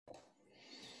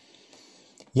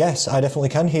Yes, I definitely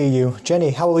can hear you.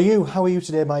 Jenny, how are you? How are you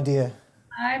today, my dear?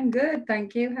 I'm good,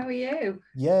 thank you. How are you?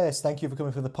 Yes, thank you for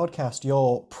coming for the podcast.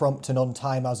 You're prompt and on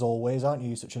time as always, aren't you?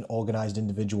 You're such an organized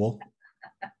individual.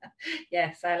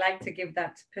 Yes, I like to give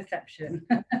that perception.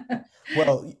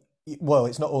 Well, well,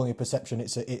 it's not only a perception,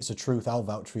 it's a truth. I'll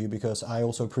vouch for you because I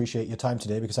also appreciate your time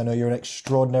today because I know you're an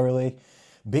extraordinarily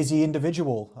busy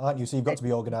individual, aren't you? So you've got to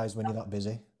be organized when you're that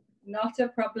busy. Not a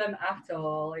problem at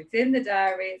all. It's in the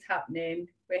diary, it's happening.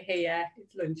 We're here,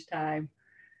 it's lunchtime,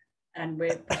 and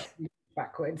we're pushing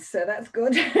backwards, so that's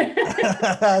good.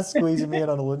 Squeezing me in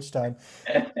on a lunchtime.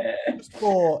 Just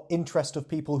for interest of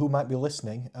people who might be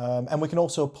listening, and we can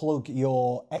also plug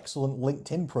your excellent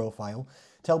LinkedIn profile.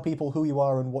 Tell people who you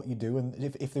are and what you do, and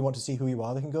if they want to see who you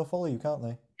are, they can go follow you, can't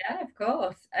they? Yeah, of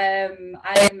course.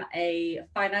 I'm a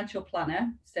financial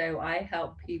planner, so I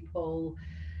help people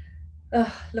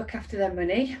look after their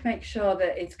money, make sure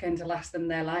that it's going to last them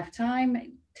their lifetime. I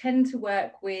tend to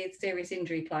work with serious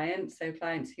injury clients, so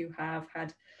clients who have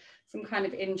had some kind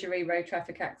of injury, road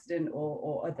traffic accident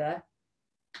or other,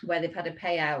 where they've had a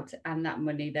payout and that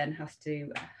money then has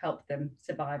to help them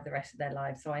survive the rest of their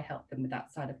lives. So I help them with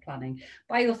that side of planning.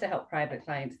 But I also help private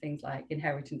clients, things like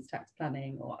inheritance tax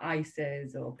planning or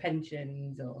ISAs or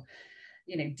pensions or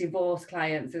divorce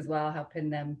clients as well, helping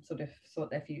them sort of sort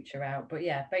their future out. But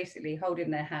yeah, basically holding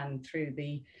their hand through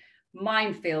the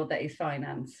minefield that is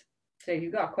finance. So if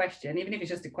you've got a question, even if it's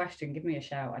just a question, give me a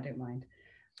shout. I don't mind.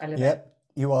 I love it. Yep,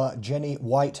 you are Jenny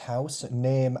Whitehouse,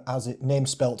 name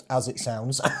spelt as it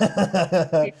sounds.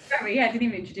 Sorry, yeah, I didn't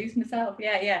even introduce myself.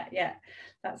 Yeah.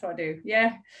 That's what I do.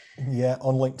 Yeah. Yeah,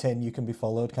 on LinkedIn you can be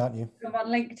followed, can't you? I'm on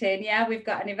LinkedIn. Yeah, we've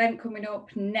got an event coming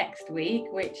up next week,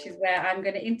 which is where I'm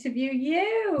going to interview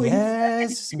you.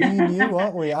 Yes, me and you,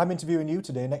 aren't we? I'm interviewing you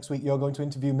today. Next week, you're going to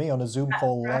interview me on a Zoom That's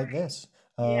call right. like this.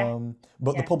 Yeah.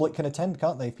 But the Yeah. public can attend,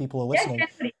 can't they, if people are Yes, listening?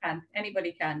 anybody can.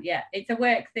 Anybody can. Yeah, it's a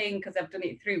work thing because I've done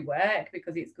it through work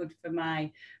because it's good for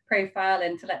my profile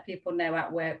and to let people know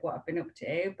at work what I've been up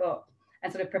to. But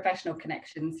and sort of professional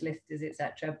connections, listers,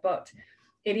 etc. But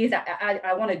it is.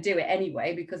 I want to do it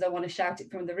anyway because I want to shout it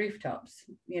from the rooftops.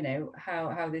 You know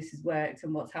how this has worked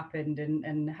and what's happened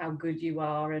and how good you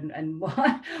are and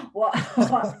what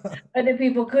other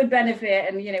people could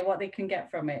benefit and what they can get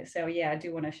from it. So yeah, I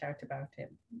do want to shout about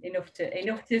it enough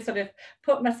to sort of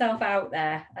put myself out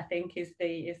there. I think is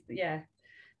the yeah,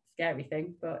 scary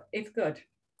thing, but it's good.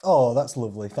 Oh, that's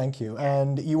lovely. Thank you.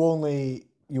 And you only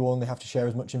have to share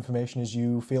as much information as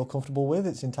you feel comfortable with.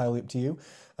 It's entirely up to you.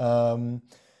 Um,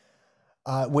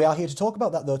 we are here to talk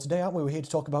about that though today, aren't we? We're here to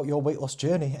talk about your weight loss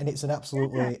journey, and it's an Yeah.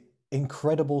 absolutely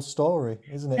incredible story,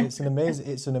 isn't it? It's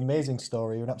an amazing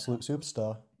story. You're an absolute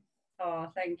superstar. Oh,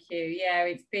 thank you. Yeah,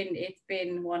 it's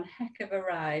been one heck of a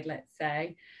ride, let's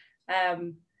say.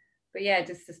 Um, but yeah,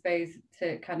 just I suppose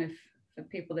to kind of for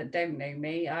people that don't know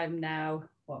me, I'm now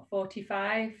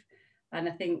 45, and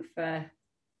I think for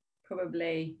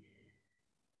probably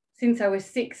since I was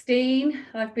 16,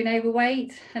 I've been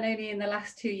overweight, and only in the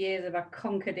last 2 years have I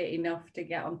conquered it enough to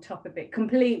get on top of it,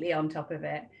 completely on top of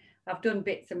it. I've done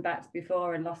bits and bats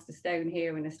before and lost a stone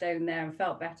here and a stone there and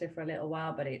felt better for a little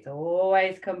while, but it's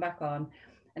always come back on.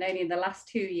 And only in the last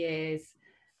 2 years,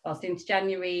 well, since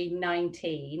January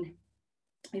 19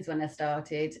 is when I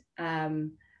started,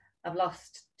 I've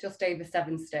lost just over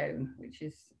 7 stone, which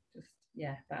is just,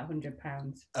 yeah, about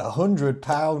 £100. 100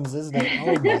 pounds, isn't it?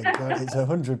 Oh my God, it's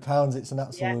 100 pounds. It's an Yeah.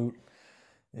 absolute,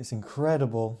 it's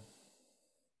incredible.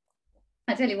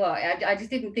 I tell you what, I just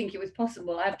didn't think it was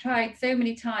possible. I've tried so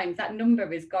many times. That number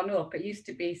has gone up. It used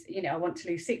to be, I want to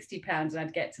lose £60 and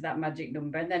I'd get to that magic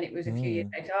number. And then it was a few years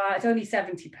Mm. later, it's only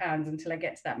 £70 until I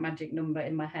get to that magic number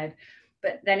in my head.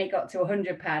 But then it got to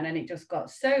 £100 and it just got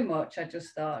so much. I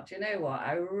just thought, you know what,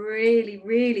 I really,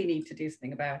 really need to do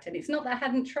something about it. And it's not that I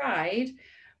hadn't tried,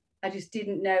 I just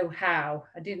didn't know how.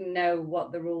 I didn't know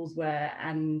what the rules were.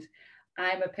 And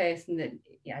I'm a person that,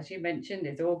 yeah, as you mentioned,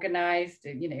 is organized,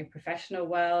 professional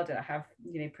world. I have,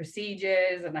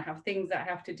 procedures and I have things that I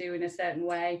have to do in a certain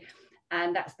way.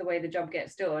 And that's the way the job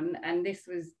gets done. And this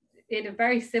was in a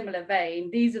very similar vein.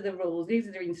 These are the rules, these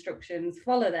are the instructions,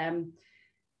 follow them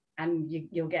and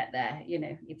you'll get there.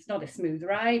 It's not a smooth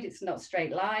ride, it's not a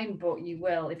straight line, but you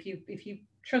will if you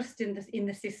trust in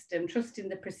the system, trust in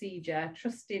the procedure,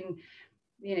 trust in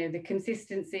the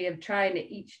consistency of trying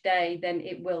it each day, then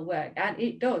it will work, and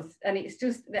it does. And it's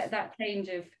just that change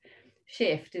of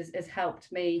shift has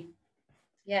helped me,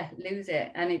 yeah, lose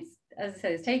it. And it's, as I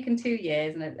said, it's taken 2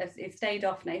 years and it's stayed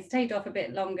off now. It's stayed off a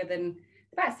bit longer than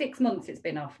about 6 months. It's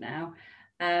been off now.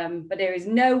 But there is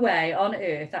no way on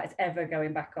earth that it's ever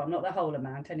going back on, not the whole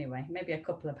amount anyway, maybe a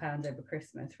couple of pounds over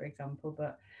Christmas, for example.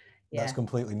 But That's Yeah,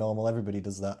 completely normal. Everybody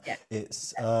does that. yeah,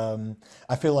 It's,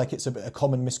 I feel like it's a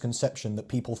common misconception that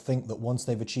people think that once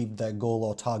they've achieved their goal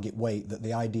or target weight, that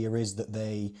the idea is that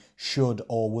they should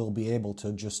or will be able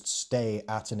to just stay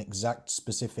at an exact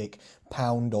specific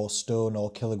pound or stone or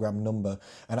kilogram number.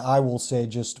 And I will say,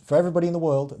 just for everybody in the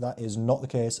world, that is not the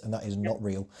case and that is yeah, not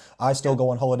real. I still go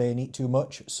on holiday and eat too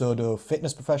much. So do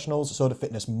fitness professionals, so do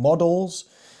fitness models,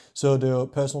 so do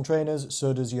personal trainers,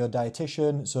 so does your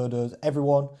dietitian, so does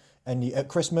everyone. And at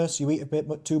Christmas, you eat a bit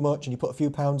too much and you put a few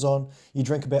pounds on, you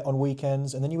drink a bit on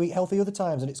weekends, and then you eat healthy other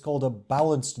times, and it's called a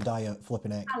balanced diet,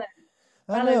 flipping heck. balance,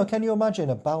 I know, balance. can you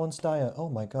imagine a balanced diet? Oh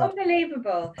my God.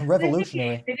 Unbelievable. But the thing is,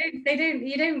 Revolutionary.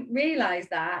 you don't realize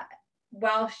that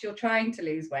whilst you're trying to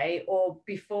lose weight or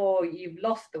before you've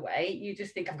lost the weight. You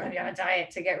just think, I'm going to be on a diet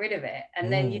to get rid of it.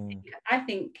 And then you Mm, think, I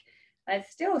think I'm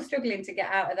still struggling to get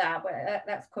out of that, but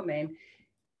that's coming.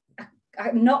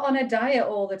 I'm not on a diet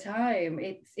all the time.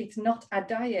 It's not a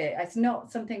diet. It's not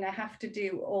something I have to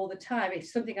do all the time.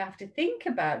 It's something I have to think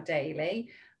about daily.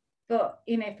 But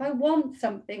if I want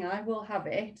something, I will have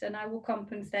it and I will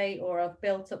compensate, or I've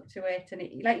built up to it.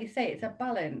 And like you say, it's a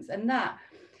balance. And that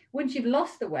once you've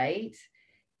lost the weight,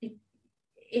 it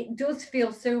it does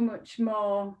feel so much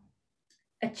more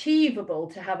achievable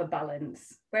to have a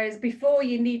balance. Whereas before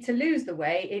you need to lose the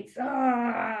weight, it's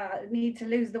I need to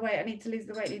lose the weight, I need to lose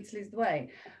the weight, I need to lose the weight.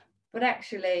 But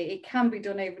actually it can be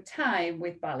done over time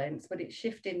with balance, but it's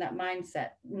shifting that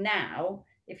mindset now.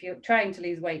 If you're trying to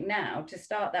lose weight now, to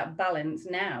start that balance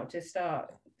now, to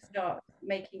start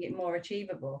making it more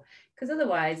achievable. Because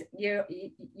otherwise you're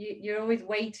always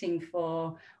waiting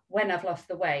for when I've lost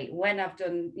the weight, when I've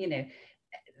done,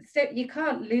 so you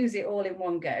can't lose it all in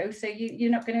one go. So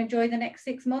you're not going to enjoy the next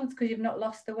 6 months because you've not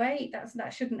lost the weight.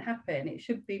 That shouldn't happen. It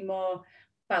should be more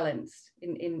balanced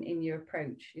in your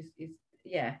approach. Is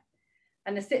yeah.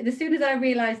 And as soon as I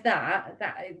realized that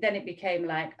then it became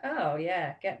like, oh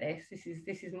yeah, get this.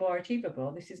 This is more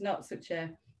achievable. This is not such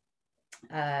a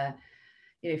uh,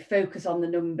 focus on the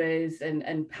numbers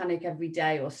and panic every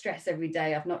day or stress every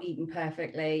day. I've not eaten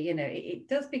perfectly. It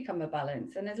does become a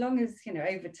balance. And as long as,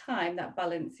 over time, that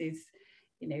balance is,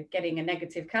 getting a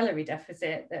negative calorie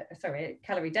deficit, then,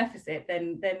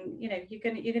 you're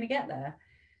going to get there.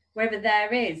 Wherever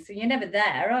there is. So you're never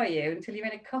there, are you? Until you're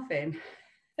in a coffin.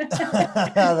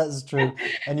 that's true.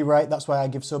 And you're right, that's why I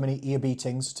give so many ear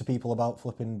beatings to people about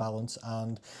flipping balance.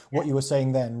 And Yeah. what you were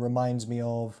saying then reminds me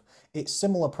of it's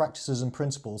similar practices and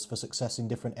principles for success in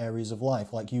different areas of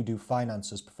life, like you do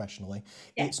finances professionally.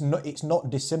 Yeah. It's not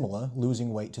dissimilar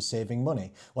losing weight to saving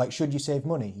money. Like, should you save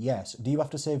money? Yes. Do you have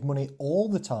to save money all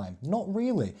the time? Not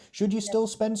really. Should you still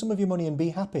spend some of your money and be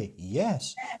happy?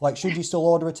 Yes. Like, should you still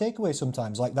order a takeaway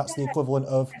sometimes? Like, that's the equivalent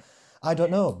of, I don't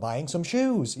know, buying some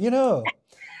shoes, you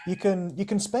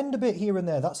can spend a bit here and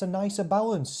there. That's a nicer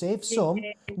balance. Save It some,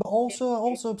 is. but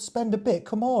also spend a bit.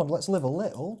 Come on, let's live a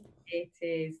little. It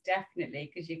is definitely,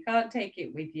 because you can't take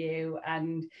it with you.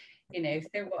 And,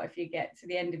 so what if you get to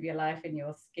the end of your life and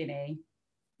you're skinny?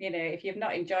 If you've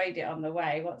not enjoyed it on the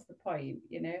way, what's the point?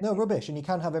 No rubbish, and you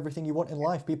can have everything you want in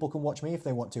life. People can watch me if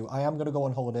they want to. I am going to go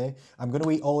on holiday. I'm going to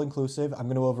eat all inclusive. I'm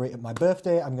going to overeat at my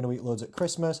birthday. I'm going to eat loads at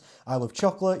Christmas. I love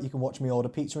chocolate. You can watch me order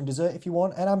pizza and dessert if you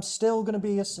want, and I'm still going to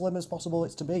be as slim as possible.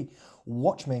 It's to be.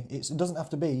 Watch me. It doesn't have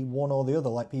to be one or the other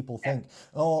like people think.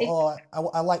 It,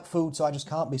 I like food, so I just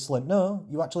can't be slim. No,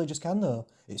 you actually just can though.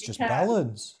 It's you just can.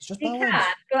 balance. It's just You can, balance.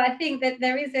 but I think that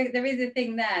there is a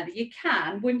thing there that you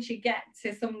can, once you get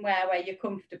to somewhere where you're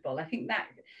comfortable. I think that,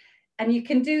 and you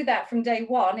can do that from day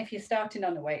one if you're starting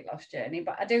on a weight loss journey.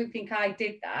 But I don't think I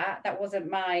did that. That wasn't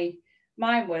mine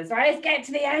was, right, let's get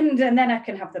to the end and then I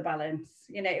can have the balance.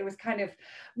 It was kind of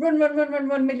run,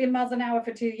 million miles an hour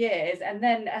for 2 years. And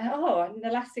then, in the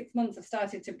last 6 months, I've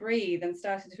started to breathe and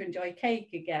started to enjoy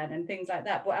cake again and things like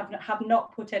that, but I have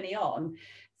not put any on.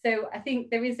 So I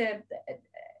think there is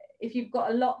if you've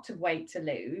got a lot of weight to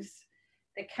lose,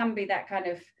 there can be that kind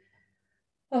of,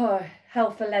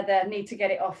 hell for leather, need to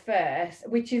get it off first,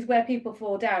 which is where people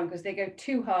fall down because they go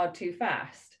too hard, too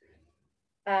fast.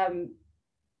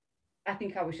 I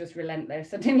think I was just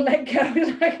relentless. I didn't let go. I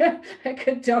was like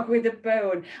a dog with a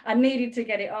bone. I needed to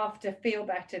get it off to feel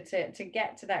better, to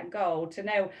get to that goal, to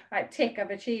know, right, tick, I've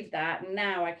achieved that. And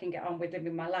now I can get on with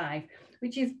living my life,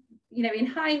 which is, in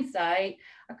hindsight,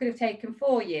 I could have taken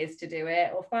 4 years to do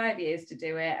it or 5 years to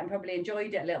do it and probably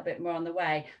enjoyed it a little bit more on the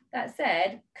way. That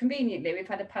said, conveniently, we've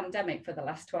had a pandemic for the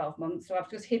last 12 months. So I've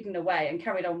just hidden away and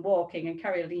carried on walking and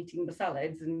carried on eating the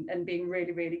salads and being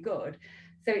really, really good.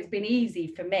 So it's been easy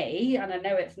for me, and I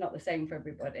know it's not the same for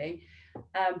everybody,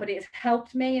 but it's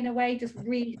helped me in a way, just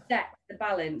reset the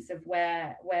balance of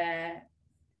where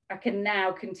I can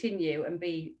now continue and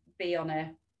be on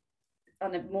a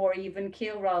more even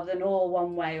keel rather than all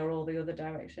one way or all the other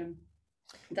direction.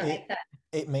 Does that make It sense?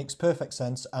 it makes perfect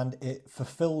sense, and it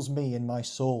fulfills me in my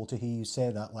soul to hear you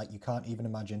say that. Like, you can't even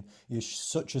imagine. You're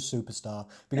such a superstar,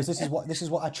 because this is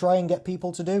what I try and get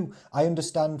people to do. I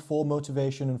understand, for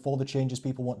motivation and for the changes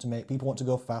people want to make. People want to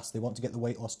go fast. They want to get the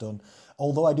weight loss done.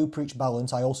 Although I do preach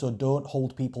balance, I also don't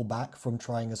hold people back from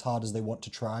trying as hard as they want to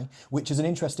try, which is an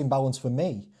interesting balance for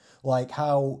me. Like,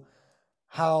 how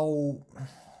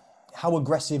how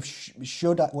aggressive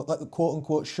should I, like, quote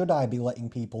unquote, should I be letting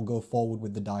people go forward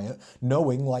with the diet,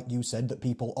 knowing, like you said, that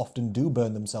people often do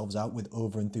burn themselves out with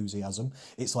over enthusiasm.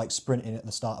 It's like sprinting at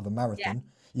the start of a Yeah, marathon.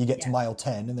 You get to yeah, mile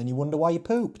 10 and then you wonder why you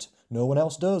pooped. No one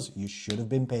else does. You should have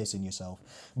been pacing yourself.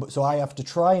 But so I have to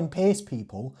try and pace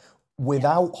people yeah.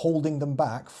 without holding them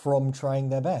back from trying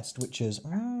their best, which is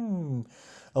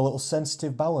a little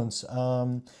sensitive balance.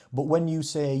 But when you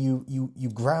say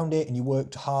you ground it and you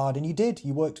worked hard, and you did,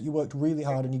 you worked really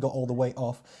hard and you got all the weight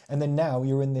off, and then now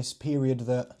you're in this period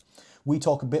that we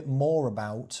talk a bit more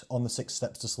about on the 6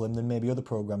 Steps to Slim than maybe other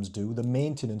programs do, the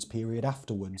maintenance period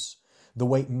afterwards, the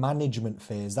weight management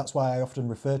phase. That's why I often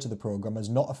refer to the program as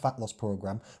not a fat loss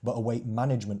program, but a weight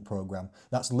management program.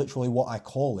 That's literally what I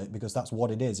call it, because that's what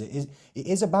it is. It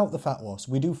is about the fat loss.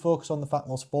 We do focus on the fat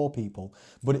loss for people,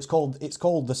 but it's called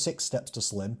the 6 Steps to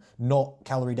Slim, not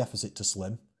calorie deficit to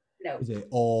slim, No. is it?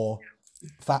 Or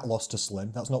fat loss to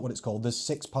slim. That's not what it's called. There's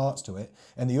 6 parts to it,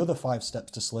 and the other 5 steps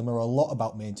to slim are a lot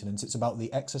about maintenance. It's about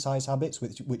the exercise habits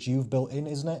which you've built in,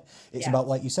 isn't it? It's Yeah. about,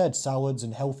 like you said, salads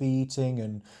and healthy eating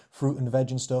and fruit and veg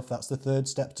and stuff. That's the third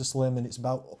step to slim, and it's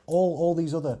about all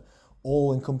these other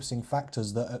all-encompassing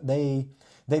factors that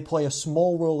they play a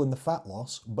small role in the fat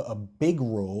loss, but a big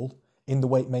role in the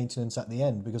weight maintenance at the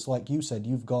end. Because, like you said,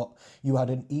 you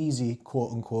had an easy,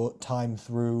 quote unquote, time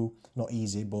through, not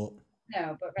easy, but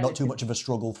No, but not too relatively. much of a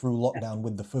struggle through lockdown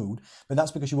with the food. But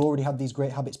that's because you already had these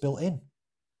great habits built in,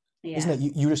 isn't Yeah.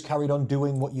 it? You just carried on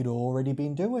doing what you'd already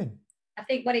been doing. I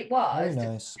think what it Very was,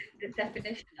 nice. the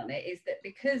definition on it is that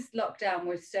because lockdown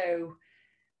was so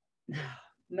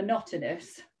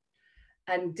monotonous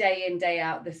and day in, day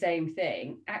out the same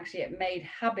thing, actually it made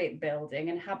habit building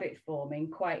and habit forming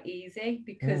quite easy,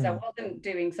 because I Mm, wasn't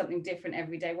doing something different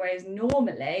every day. Whereas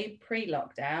normally,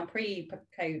 pre-lockdown,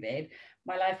 pre-COVID,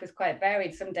 my life was quite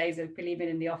varied. Some days I'd be leaving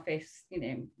in the office,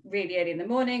 really early in the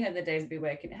morning, other days I'd be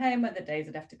working at home, other days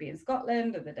I'd have to be in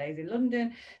Scotland, other days in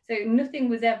London. So nothing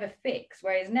was ever fixed.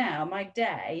 Whereas now my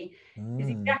day is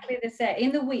mm. exactly the same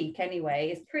in the week anyway.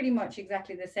 It's pretty much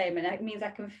exactly the same, and it means I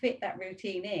can fit that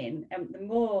routine in, and the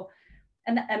more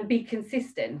and be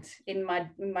consistent in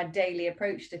my daily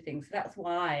approach to things. So that's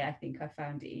why I think I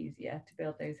found it easier to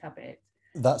build those habits.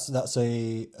 That's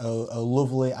a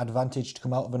lovely advantage to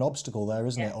come out of an obstacle there,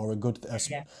 isn't Yeah, it? Or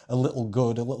yeah, a little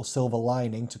good, a little silver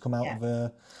lining to come out yeah.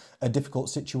 of a difficult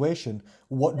situation.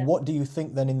 What do you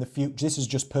think then in the future? This is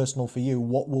just personal for you.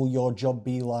 What will your job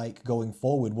be like going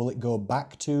forward? Will it go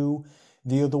back to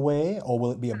the other way, or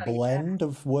will it be a Oh, yeah. blend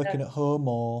of working at home,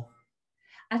 or?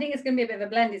 I think it's going to be a bit of a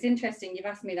blend. It's interesting you've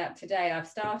asked me that today. I've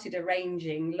started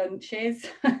arranging lunches,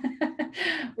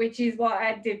 which is what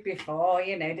I did before,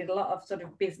 did a lot of sort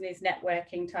of business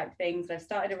networking type things. I've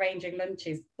started arranging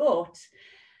lunches, but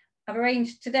I've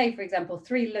arranged today, for example,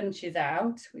 3 lunches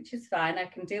out, which is fine. I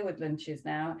can deal with lunches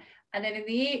now. And then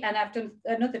and I've done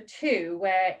another 2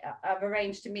 where I've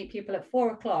arranged to meet people at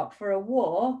 4 o'clock for a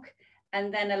walk,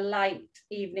 and then a light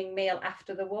evening meal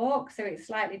after the walk. So it's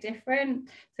slightly different.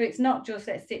 So it's not just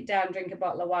let's sit down, drink a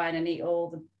bottle of wine and eat all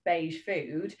the beige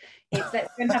food. It's let's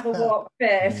go and have a walk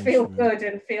first, Beige feel food. good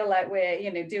and feel like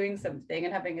we're, doing something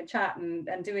and having a chat and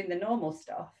doing the normal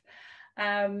stuff.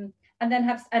 And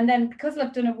then because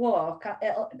I've done a walk,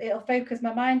 it'll focus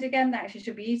my mind again. That actually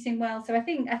should be eating well. So I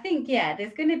think yeah, there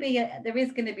is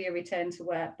going to be a return to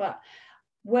work, but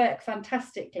work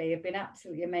fantastically, have been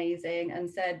absolutely amazing, and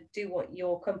said do what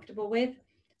you're comfortable with.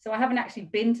 So I haven't actually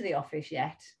been to the office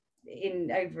yet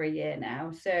in over a year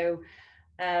now. So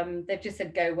they've just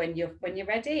said go when you're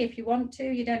ready. If you want to,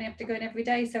 you don't have to go in every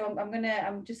day. So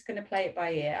I'm just gonna play it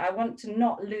by ear. I want to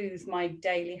not lose my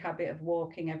daily habit of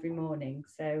walking every morning.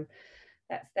 So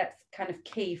that's kind of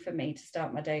key for me to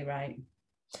start my day right.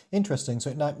 Interesting. So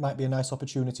it might be a nice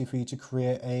opportunity for you to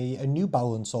create a new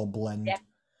balance or Yeah, blend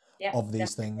yeah, of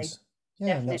these definitely. things.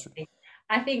 Yeah, that's Definitely.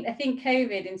 I think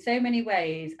COVID in so many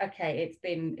ways, okay, it's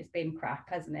been crap,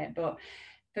 hasn't it? But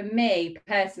for me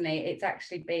personally, it's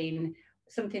actually been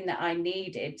something that I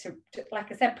needed to,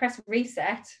 like I said, press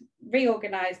reset,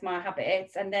 reorganize my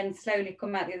habits, and then slowly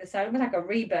come out the other side. It was like a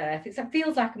rebirth. It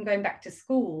feels like I'm going back to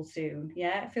school soon.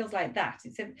 Yeah, it feels like that.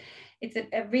 It's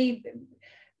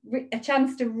a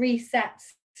chance to reset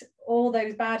all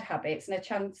those bad habits, and a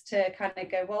chance to kind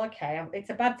of go, well, okay, it's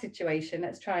a bad situation,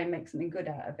 let's try and make something good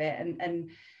out of it.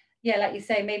 And yeah, like you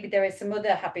say, maybe there is some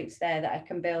other habits there that I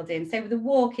can build in. Say with the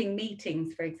walking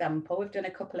meetings, for example, we've done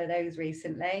a couple of those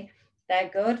recently. They're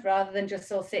good, rather than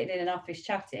just all sitting in an office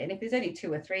chatting. If there's only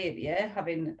 2 or 3 of you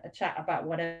having a chat about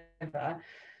whatever,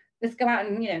 let's go out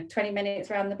and, 20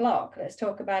 minutes around the block. Let's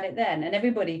talk about it then. And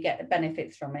everybody get the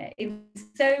benefits from it in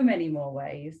so many more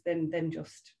ways than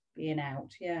just being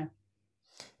out. Yeah.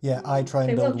 Yeah, I try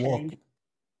and So it will build walk. change.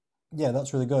 Yeah,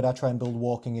 that's really good. I try and build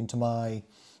walking into my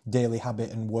daily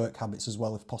habit and work habits as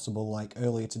well, if possible. Like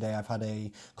earlier today, I've had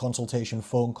a consultation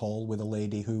phone call with a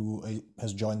lady who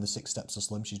has joined the Six Steps to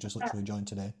Slim. She's just literally joined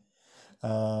today.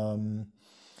 Um,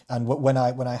 and when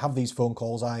I have these phone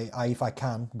calls, I if I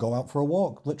can go out for a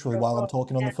walk, literally while I'm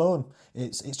talking on the Yeah, phone.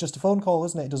 It's just a phone call,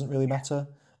 isn't it? It doesn't really matter.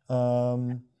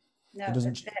 Um, it no,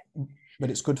 doesn't, that's it. but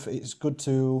it's good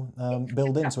to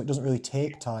build in, so it doesn't really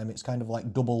take time. It's kind of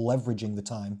like double leveraging the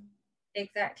time.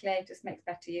 Exactly, it just makes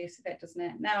better use of it, doesn't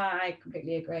it? No, I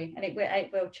completely agree, and it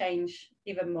will change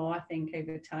even more, I think,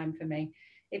 over time for me.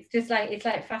 It's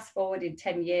like fast forwarded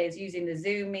 10 years using the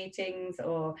Zoom meetings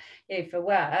or for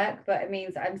work, but it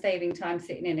means I'm saving time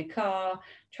sitting in a car,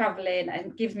 traveling,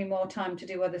 and gives me more time to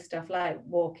do other stuff like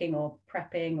walking or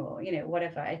prepping or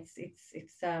whatever. It's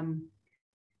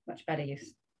much better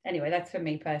use. Anyway, that's for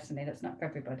me personally. That's not for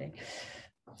everybody.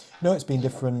 No, it's been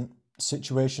different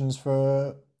situations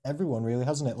for everyone, really,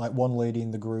 hasn't it? Like one lady in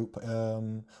the group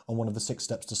on one of the Six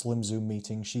Steps to Slim Zoom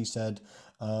meetings, she said,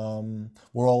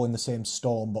 we're all in the same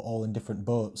storm, but all in different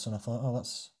boats. And I thought, oh,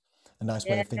 that's a nice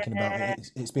way Yeah, of thinking about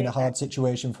it. It's been a hard exactly.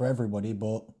 situation for everybody,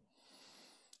 but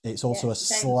it's Yeah, also a it's the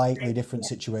same. slightly different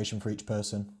situation for each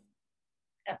person.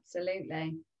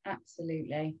 Absolutely.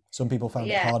 Absolutely. Some people But found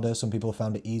it yeah, harder, some people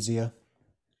found it easier.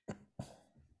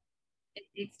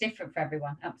 it's different for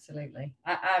everyone. Absolutely.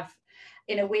 I've,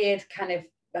 in a weird kind of,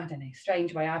 I don't know,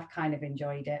 strange way, I've kind of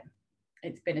enjoyed it.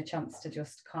 It's been a chance to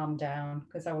just calm down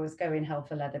because I was going hell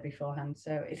for leather beforehand.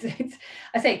 So it's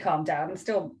I say calm down. I'm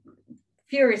still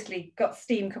furiously got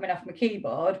steam coming off my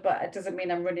keyboard, but it doesn't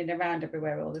mean I'm running around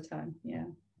everywhere all the time. Yeah.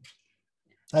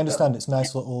 I But understand it's a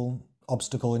nice little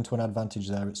obstacle into an advantage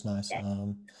there. It's nice. yeah,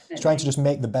 It's trying to definitely. just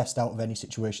make the best out of any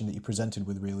situation that you're presented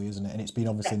with, really, isn't it? And it's been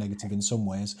obviously negative in some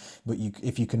ways, but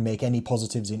if you can make any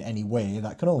positives in any way,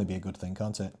 that can only be a good thing,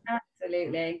 can't it?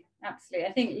 Absolutely, absolutely.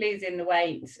 I think losing the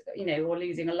weight, or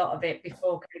losing a lot of it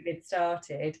before COVID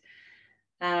started,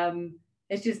 um,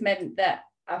 it's just meant that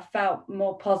I felt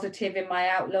more positive in my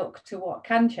outlook to what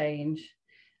can change.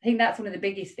 I think that's one of the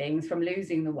biggest things from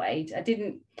losing the weight. I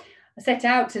set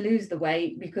out to lose the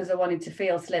weight because I wanted to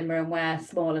feel slimmer and wear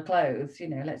smaller clothes.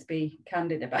 Let's be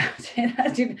candid about it. I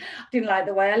didn't like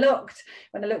the way I looked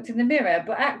when I looked in the mirror,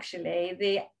 but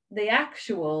actually the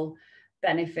actual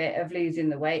benefit of losing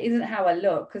the weight isn't how I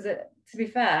look, because to be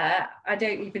fair, I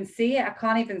don't even see it. I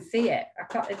can't even see it.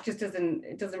 It just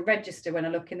doesn't register when I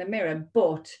look in the mirror.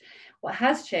 But what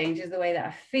has changed is the way that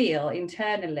I feel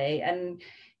internally, and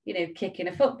kicking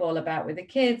a football about with the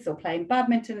kids, or playing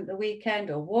badminton at the weekend,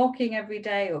 or walking every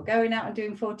day, or going out and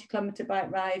doing 40-kilometer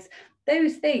bike rides.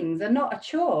 Those things are not a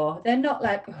chore. They're not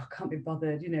like, oh, I can't be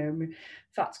bothered,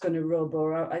 fat's going to rub,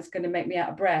 or it's going to make me out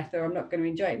of breath, or I'm not going to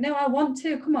enjoy it. No, I want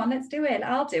to. Come on, let's do it.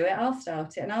 I'll do it. I'll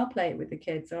start it and I'll play it with the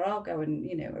kids, or I'll go and,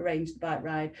 arrange the bike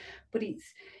ride. But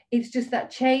it's just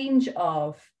that change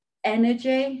of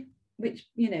energy, which,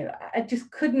 I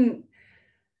just couldn't,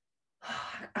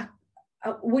 I,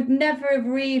 I would never have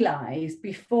realized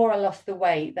before I lost the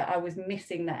weight that I was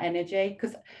missing that energy,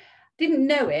 because I didn't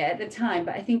know it at the time,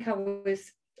 but I think I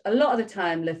was a lot of the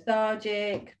time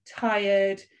lethargic,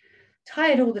 tired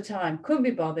all the time, couldn't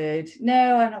be bothered.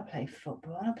 No, I'm not playing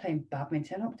football, I'm not playing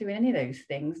badminton, I'm not doing any of those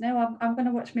things. No, I'm going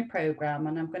to watch my program,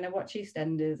 and I'm going to watch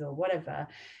EastEnders or whatever.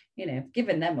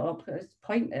 Giving them up, it's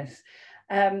pointless.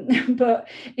 But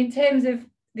in terms of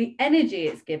the energy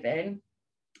it's given,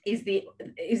 is the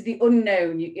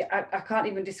unknown. I can't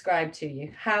even describe to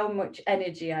you how much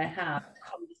energy I have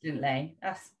constantly.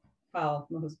 Ask Paul,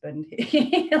 my husband,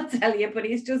 he'll tell you. But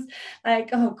it's just like,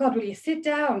 oh God, will you sit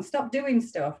down, stop doing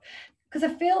stuff? Because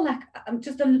I feel like I'm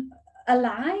just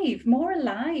alive,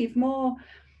 more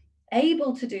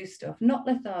able to do stuff, not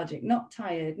lethargic, not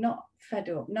tired, not fed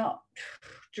up, not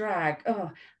drag. Oh,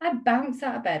 I bounce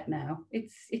out of bed now.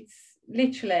 It's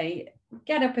literally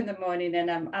get up in the morning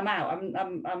and I'm out.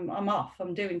 I'm off.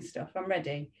 I'm doing stuff. I'm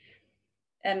ready.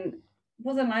 and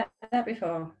wasn't like that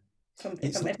before. If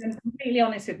It's I'm completely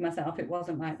honest with myself, it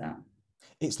wasn't like that.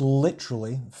 it's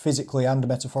literally, physically and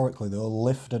metaphorically, though,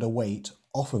 lifted a weight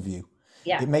off of you.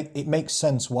 Yeah, It makes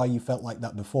sense why you felt like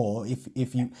that before. If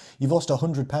you've lost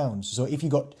 £100, so if you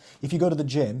go to the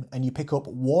gym and you pick up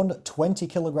one 20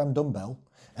 kilogram dumbbell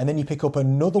and then you pick up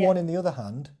another yeah, one in the other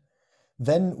hand,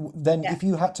 then yeah. if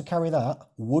you had to carry that,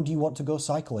 would you want to go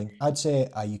cycling? I'd say,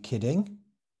 are you kidding?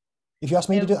 If you asked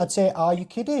me to No, do it, I'd say, are you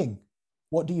kidding?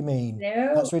 What do you mean?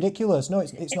 no. That's ridiculous. No,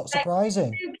 it's It's not like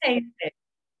surprising. suitcases.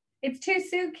 It's 2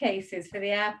 suitcases for the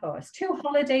airports, 2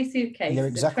 holiday You're suitcases of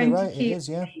exactly 20 right. It kilos, is,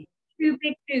 yeah. 2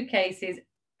 big suitcases,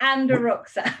 and a But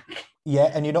rucksack. yeah,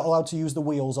 and you're not allowed to use the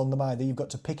wheels on them either. You've got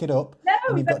to pick it up No,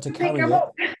 and you've got that's to to pick carry them it.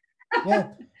 up. Yeah,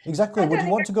 exactly. I Would don't you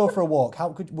think want to go for a walk?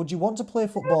 Would you want to play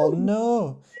football? no,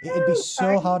 No. It'd be no.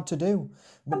 so hard to do.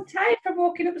 But I'm tired from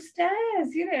walking upstairs.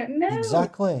 No.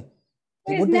 exactly. It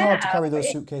Whereas would be now, hard to carry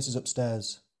those suitcases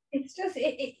upstairs. it's just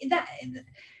that.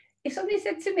 If somebody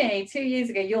said to me 2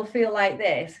 years ago, "You'll feel like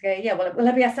this," I go, yeah. Well, will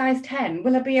I be a size 10?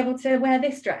 Will I be able to wear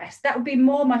this dress? That would be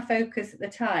more my focus at the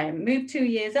time. Move 2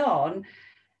 years on,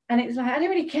 and it's like I don't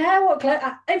really care what clothes.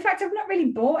 In fact, I've not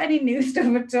really bought any new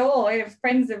stuff at all.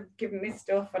 Friends have given me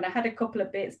stuff, and I had a couple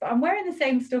of bits, but I'm wearing the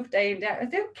same stuff day in day. I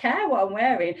don't care what I'm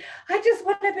wearing. I just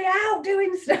want to be out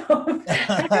doing stuff.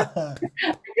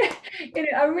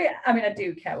 I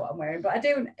do care what I'm wearing, but I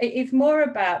don't. It's more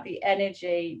about the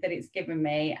energy that it's given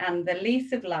me and the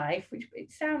lease of life, which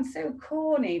it sounds so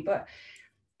corny, but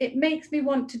it makes me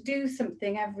want to do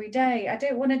something every day. I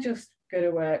don't want to just go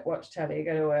to work, watch telly,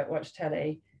 go to work, watch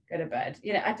telly, go to bed.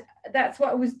 That's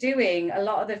what I was doing a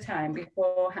lot of the time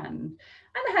beforehand.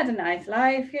 And I had a nice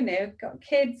life, got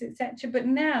kids, etc. But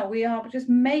now we are just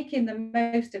making the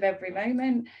most of every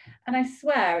moment. And I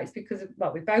swear it's because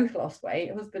we both lost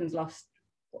weight. Husband's lost,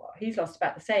 he's lost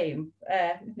about the same,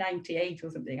 98 or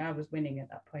something. I was winning at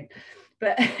that point.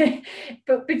 But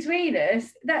but between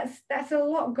us, that's a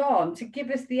lot gone to give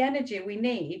us the energy we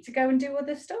need to go and do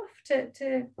other stuff,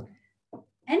 to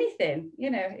anything.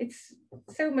 It's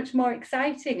so much more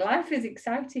exciting. Life is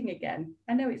exciting again.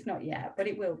 I know it's not yet, but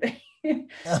it will be.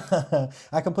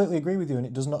 I completely agree with you, and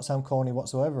it does not sound corny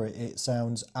whatsoever. It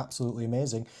sounds absolutely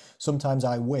amazing. Sometimes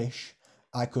I wish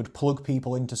I could plug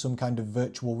people into some kind of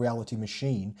virtual reality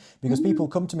machine because people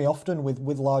come to me often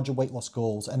with larger weight loss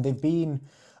goals, and they've been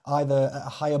either at a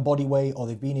higher body weight, or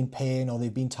they've been in pain, or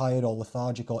they've been tired or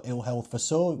lethargic or ill health for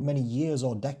so many years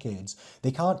or decades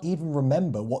they can't even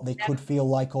remember what they could feel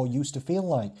like or used to feel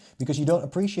like, because you don't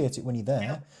appreciate it when you're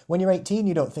there. When you're 18,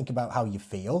 you don't think about how you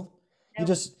feel. You're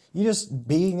just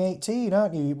being 18,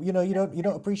 aren't you? You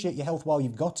don't appreciate your health while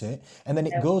you've got it, and then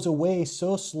it goes away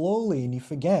so slowly, and you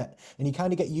forget, and you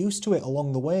kind of get used to it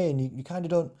along the way, and you kind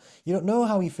of don't know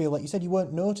how you feel. Like you said, you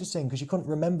weren't noticing because you couldn't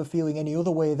remember feeling any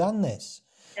other way than this.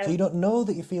 So you don't know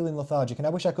that you're feeling lethargic. And I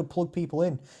wish I could plug people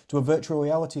in to a virtual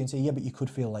reality and say, yeah, but you could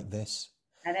feel like this.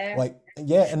 I know. Like,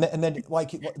 yeah, and then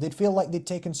like they'd feel like they'd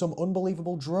taken some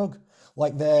unbelievable drug.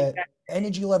 Like their Exactly.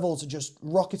 energy levels are just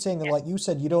rocketing, and like you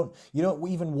said, you don't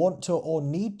even want to or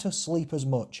need to sleep as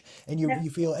much, and you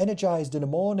feel energized in the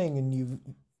morning, and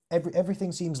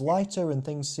everything seems lighter, and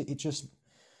things It does.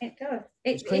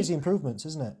 it's crazy improvements,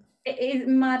 isn't it? It is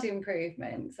mad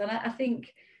improvements, and I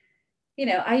think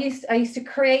I used to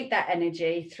create that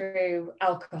energy through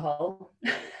alcohol.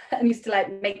 And used to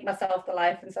make myself the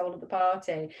life and soul of the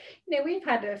party. We've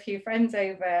had a few friends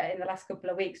over in the last couple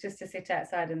of weeks just to sit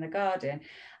outside in the garden,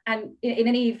 and in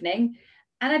an evening,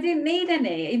 and I didn't need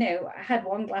any. I had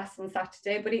one glass on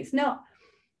Saturday, but it's not.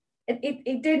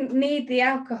 It didn't need the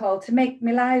alcohol to make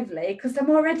me lively, because I'm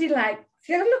already like,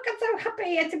 look, I'm so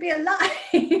happy to be alive.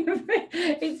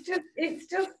 it's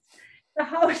just the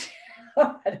whole.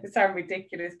 I don't sound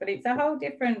ridiculous, but it's a whole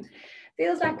different.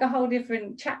 Feels like a whole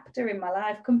different chapter in my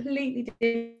life. Completely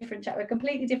different chapter. A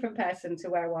completely different person to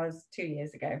where I was 2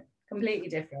 years ago. Completely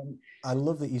different. I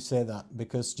love that you say that,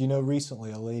 because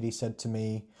recently a lady said to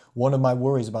me, one of my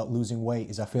worries about losing weight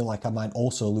is I feel like I might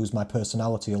also lose my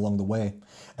personality along the way.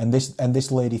 And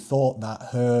this lady thought that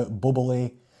her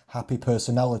bubbly, happy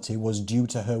personality was due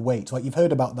to her weight. Like, you've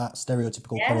heard about that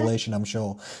stereotypical Yeah. correlation, I'm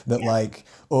sure, that like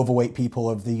overweight people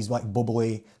have these like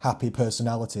bubbly, happy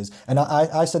personalities. And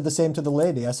I said the same to the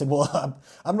lady. I said, well,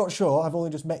 I'm not sure. I've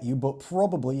only just met you, but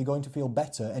probably you're going to feel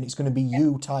better, and it's going to be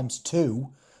you times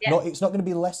two. Yeah. It's not going to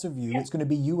be less of you. Yeah. It's going to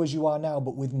be you as you are now,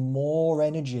 but with more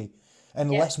energy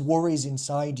and Yeah. less worries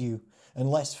inside you,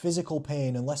 and less physical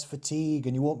pain and less fatigue,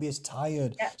 and you won't be as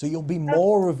tired. Yeah. So you'll be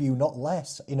more of you, not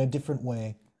less, in a different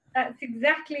way. That's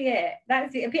exactly it.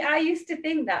 That's it. I used to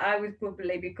think that I was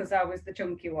bubbly because I was the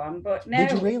chunky one, but no.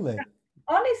 Did you really?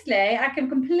 honestly, I can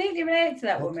completely relate to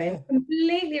that woman. Okay.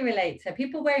 Completely relate to her.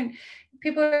 People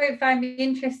won't find me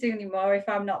interesting anymore if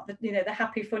I'm not the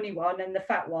happy, funny one and the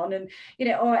fat one, and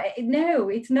or no,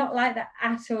 it's not like that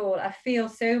at all. I feel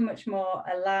so much more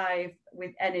alive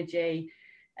with energy.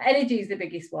 Energy is the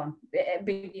biggest one,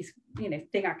 biggest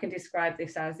thing I can describe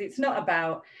this as. It's not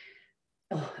about,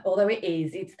 although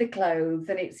it's the clothes,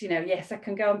 and it's yes, I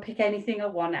can go and pick anything I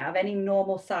want out of any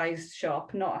normal sized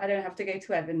shop. I don't have to go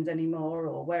to Evans anymore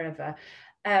or wherever,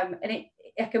 and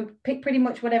I can pick pretty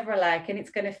much whatever I like, and it's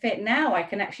going to fit. Now I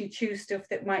can actually choose stuff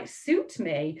that might suit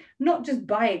me, not just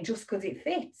buy it just because it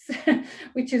fits,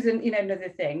 which is another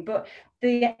thing. But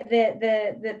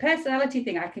the personality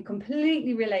thing, I can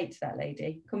completely relate to that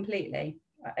lady. Completely.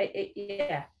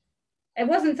 Yeah. It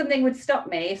wasn't something that would stop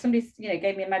me. If somebody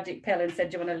gave me a magic pill and said,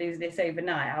 do you want to lose this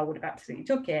overnight, I would have absolutely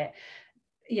took it.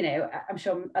 I'm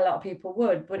sure a lot of people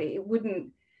would, but it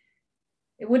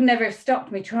would never have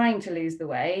stopped me trying to lose the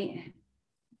weight.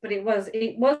 But it was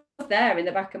there in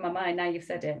the back of my mind. Now you've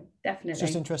said it, definitely. It's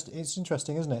just interesting. It's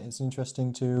interesting, isn't it? It's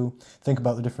interesting to think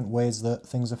about the different ways that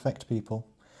things affect people.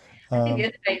 I think the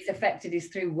other way it's affected is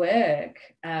through work.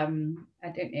 I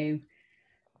don't know.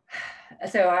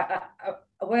 So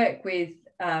I work with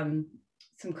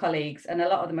some colleagues, and a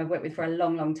lot of them I've worked with for a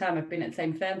long, long time. I've been at the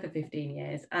same firm for 15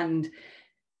 years, and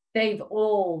they've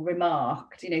all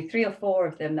remarked, 3 or 4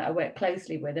 of them that I work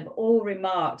closely with have all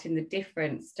remarked in the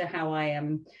difference to how I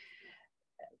am,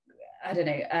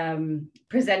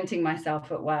 presenting myself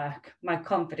at work, my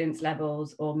confidence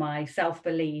levels or my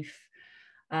self-belief.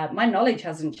 My knowledge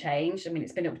hasn't changed. I mean,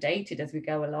 it's been updated as we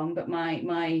go along, but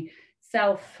my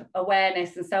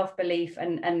self-awareness and self-belief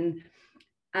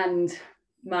and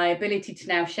my ability to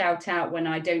now shout out when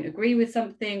I don't agree with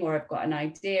something, or I've got an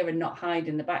idea, and not hide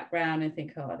in the background and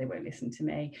think, oh, they won't listen to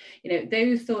me.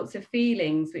 Those sorts of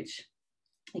feelings, which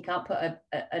you can't put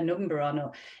a number on,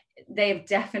 or they've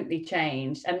definitely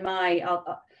changed. And I'm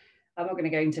not going to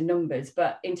go into numbers,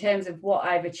 but in terms of what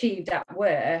I've achieved at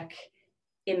work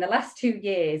in the last 2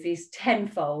 years is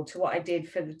tenfold to what I did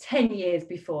for the 10 years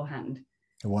beforehand.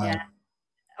 Wow. Yeah.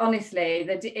 Honestly,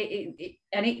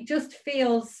 and it just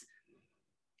feels,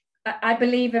 I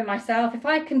believe in myself. If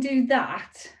I can do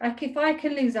that, like if I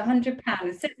can lose 100 pounds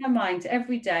and set my mind to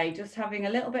every day just having a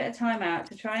little bit of time out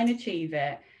to try and achieve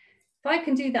it, if I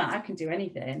can do that, I can do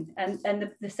anything.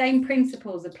 And the same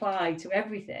principles apply to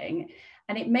everything,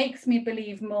 and it makes me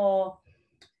believe more.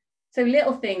 So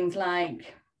little things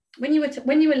like when you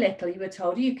were little, you were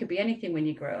told you could be anything when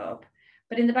you grow up.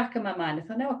 But in the back of my mind, I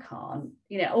thought, no, I can't.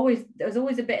 There was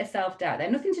always a bit of self-doubt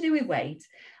there, nothing to do with weight.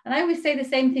 And I always say the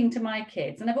same thing to my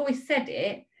kids, and I've always said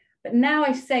it, but now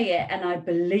I say it and I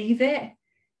believe it.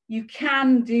 You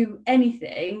can do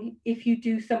anything if you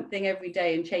do something every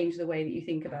day and change the way that you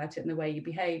think about it and the way you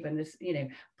behave, and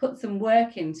put some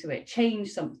work into it,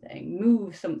 change something,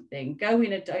 move something, go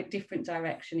in a different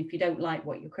direction if you don't like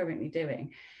what you're currently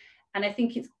doing. And I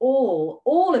think it's all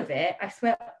of it, I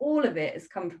swear, all of it has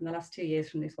come from the last 2 years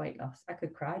from this weight loss. I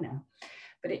could cry now,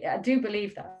 but I do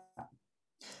believe that.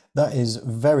 That is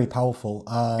very powerful.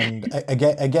 And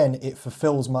again, it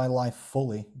fulfills my life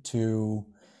fully to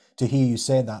hear you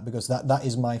say that, because that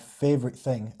is my favorite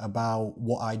thing about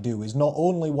what I do, is not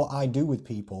only what I do with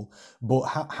people, but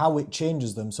how it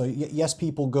changes them. So yes,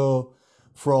 people go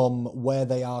from where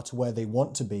they are to where they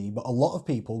want to be, but a lot of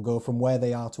people go from where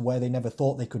they are to where they never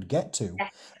thought they could get to.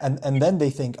 And then they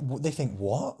think,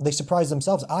 what? They surprise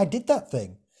themselves. I did that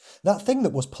thing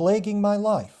that was plaguing my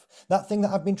life, that thing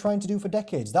that I've been trying to do for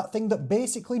decades, that thing that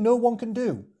basically no one can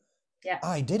do. Yeah.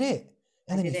 I did it.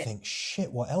 And then you think, shit,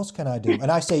 what else can I do?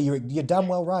 And I say, you're damn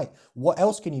well right. What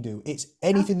else can you do? It's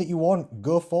anything that you want.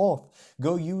 Go forth.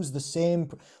 Go use the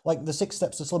same, like the 6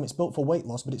 Steps to Slim. It's built for weight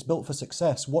loss, but it's built for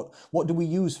success. What do we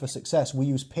use for success? We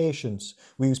use patience.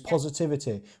 We use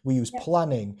positivity. We use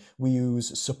planning. We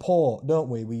use support, don't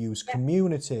we? We use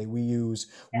community. We use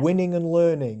winning and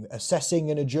learning,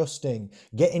 assessing and adjusting,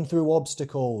 getting through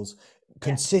obstacles,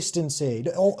 consistency,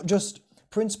 all just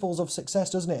principles of success,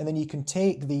 doesn't it? And then you can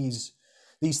take these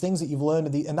things that you've learned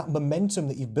and that momentum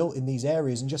that you've built in these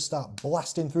areas and just start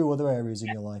blasting through other areas in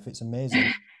your life. It's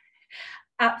amazing.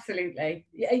 Absolutely.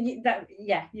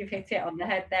 You've hit it on the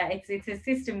head there. It's a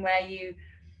system where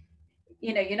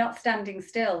you're not standing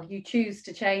still. You choose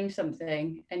to change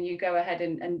something and you go ahead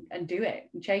and do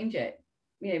it and change it,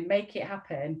 make it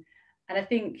happen. And I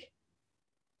think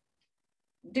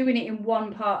doing it in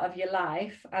one part of your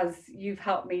life, as you've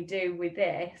helped me do with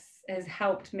this, has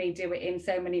helped me do it in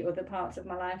so many other parts of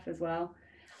my life as well.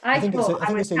 I think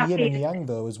it's a yin and yang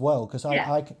though as well, because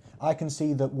I can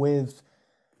see that with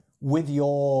with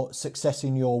your success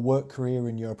in your work career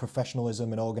and your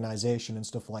professionalism and organization and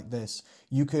stuff like this,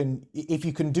 you can, if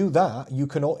you can do that, you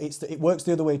can, it works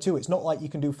the other way too. It's not like you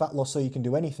can do fat loss so you can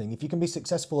do anything. If you can be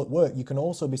successful at work, you can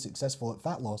also be successful at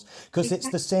fat loss, because it's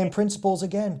the same principles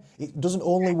again. It doesn't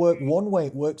only work one way,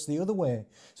 it works the other way.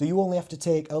 So you only have to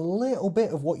take a little bit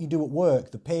of what you do at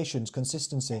work, the patience,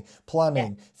 consistency,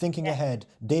 planning, thinking ahead,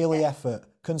 daily effort,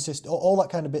 all that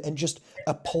kind of bit, and just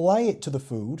apply it to the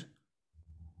food.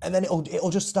 And then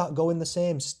it'll just start going the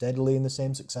same, steadily in the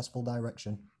same successful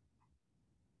direction.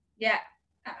 Yeah,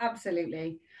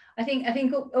 absolutely. I think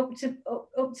up to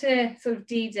sort of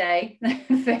D-Day,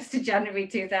 1st of January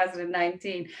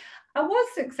 2019, I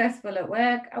was successful at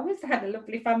work. I had a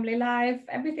lovely family life.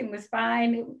 Everything was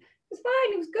fine. It was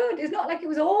fine. It was good. It's not like it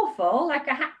was awful, like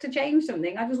I had to change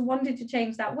something. I just wanted to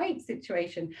change that weight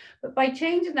situation. But by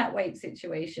changing that weight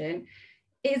situation,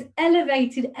 it's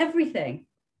elevated everything.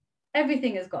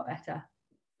 Everything has got better,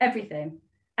 everything.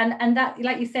 And that,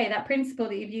 like you say, that principle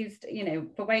that you've used, you know,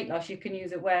 for weight loss, you can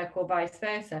use at work or vice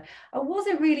versa. I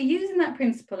wasn't really using that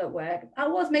principle at work. I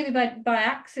was maybe by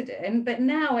accident, but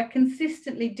now I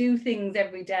consistently do things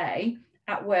every day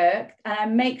at work, and I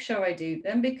make sure I do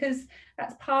them, because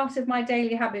that's part of my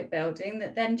daily habit building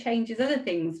that then changes other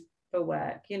things for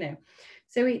work, you know.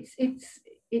 So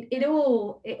it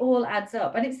all adds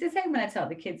up. And it's the same when I tell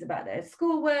the kids about their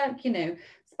schoolwork, you know,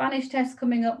 Spanish test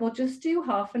coming up, well, just do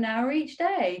half an hour each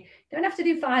day. Don't have to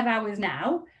do 5 hours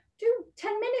now. Do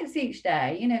 10 minutes each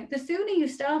day. You know, the sooner you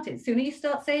start it, sooner you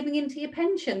start saving into your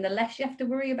pension, the less you have to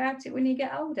worry about it when you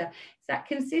get older. It's that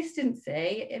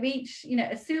consistency of each, you know,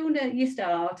 as sooner you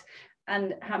start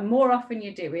and how more often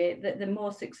you do it, the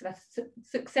more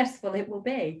successful it will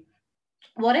be.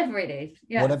 Whatever it is.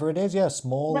 Yeah. Whatever it is, yeah.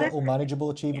 Small, little,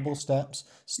 manageable, achievable steps.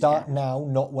 Start now,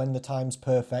 not when the time's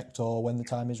perfect or when the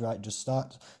time is right. Just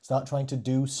start trying to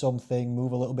do something,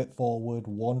 move a little bit forward,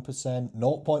 1%,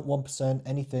 0.1%,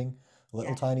 anything.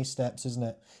 Little tiny steps, isn't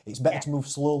it? It's better to move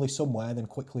slowly somewhere than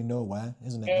quickly nowhere,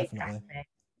 isn't it? Definitely.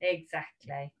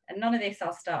 Exactly. And none of this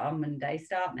I'll start on Monday.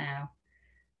 Start now.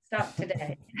 Start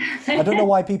today. I don't know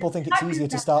why people think it's easier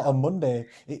to start on Monday.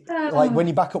 Like when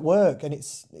you're back at work and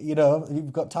it's, you know,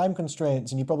 you've got time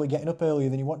constraints and you're probably getting up earlier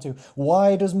than you want to.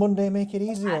 Why does Monday make it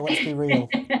easier? Let's be real.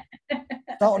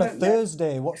 Start on a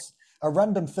Thursday. What's a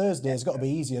random Thursday has got to be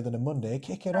easier than a Monday.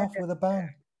 Kick it off with a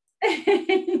bang.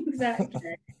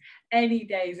 Exactly. Any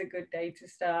day is a good day to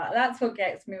start. That's what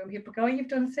gets me when people go, oh, you've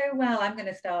done so well, I'm going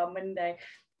to start on Monday.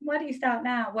 Why do you start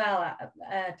now? Well,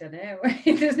 I don't know.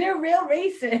 There's no real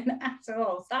reason at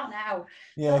all. Start now.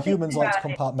 Yeah, humans like to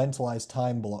compartmentalize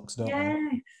time blocks, don't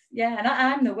they? Yeah, and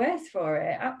I'm the worst for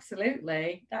it.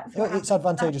 Absolutely. That's what it's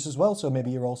advantageous as well, so maybe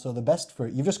you're also the best for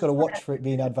it. You've just got to watch for it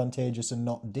being advantageous and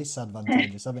not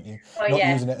disadvantageous, haven't you? Not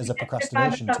using it as a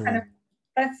procrastination tool.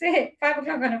 That's it. 5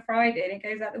 o'clock on a Friday and it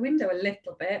goes out the window a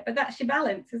little bit, but that's your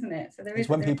balance, isn't it? So it's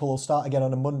when people will start again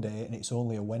on a Monday and it's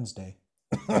only a Wednesday.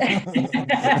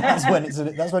 that's when it's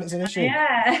an issue.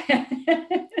 Yeah.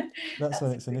 That's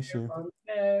when it's an issue.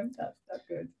 That's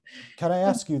good. Can I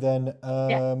ask you then,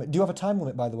 do you have a time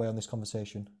limit, by the way, on this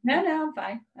conversation? No, I'm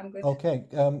fine. I'm good. Okay.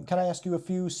 Can I ask you a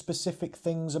few specific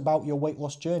things about your weight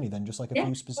loss journey then? Just like a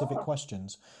few specific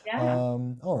questions. Yeah.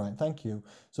 All right. Thank you.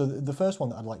 So the first one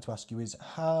that I'd like to ask you is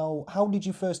how did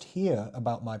you first hear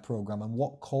about my program and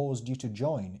what caused you to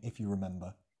join, if you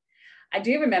remember? I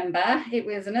do remember. It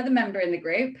was another member in the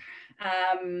group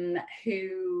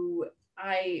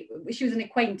she was an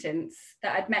acquaintance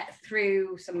that I'd met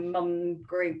through some mum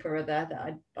group or other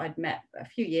that I'd met a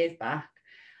few years back,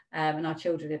 and our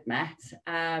children had met.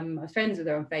 I was friends with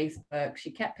her on Facebook.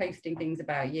 She kept posting things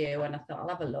about you, and I thought I'll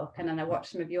have a look. And then I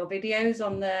watched some of your videos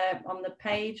on the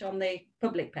page, on the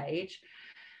public page,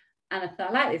 and I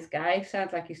thought, I like this guy.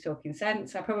 Sounds like he's talking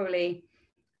sense. I probably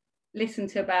listened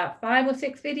to about 5 or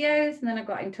 6 videos, and then I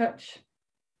got in touch,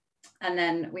 and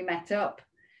then we met up.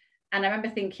 And I remember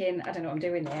thinking, I don't know what I'm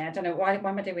doing here. I don't know why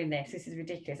am I doing this? This is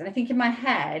ridiculous. And I think in my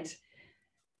head,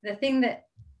 the thing that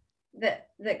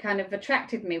kind of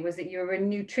attracted me was that you were a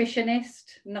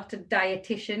nutritionist, not a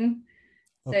dietitian.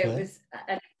 Okay. So it was,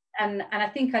 and I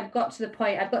think I'd got to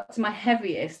my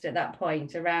heaviest at that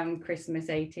point around Christmas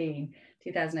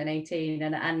 2018,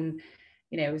 and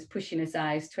you know, I was pushing a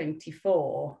size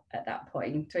 24 at that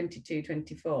point, 22,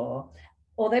 24.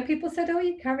 Although people said, oh,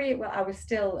 you carry it well, I was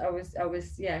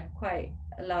quite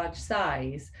a large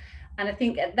size. And I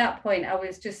think at that point, I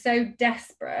was just so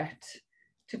desperate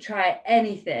to try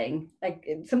anything, like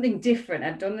something different.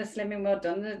 I'd done the Slimming World,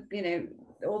 done the, you know,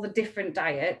 all the different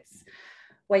diets,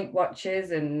 Weight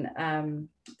Watchers, and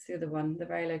what's the other one, the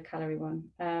very low calorie one?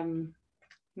 Can't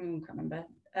remember.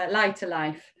 Lighter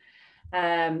Life.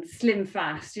 Slim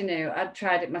Fast, you know, I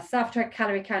tried it myself, tried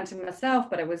calorie counting myself,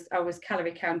 but I was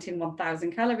calorie counting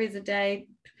 1,000 calories a day.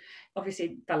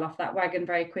 Obviously fell off that wagon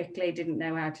very quickly, didn't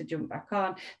know how to jump back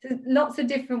on. So lots of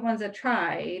different ones I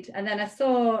tried. And then I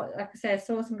saw, like I say, I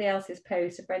saw somebody else's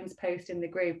post, a friend's post in the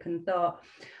group, and thought,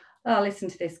 oh, listen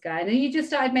to this guy. And then you just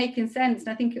started making sense. And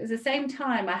I think it was the same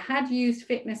time I had used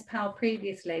Fitness Pal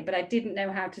previously, but I didn't know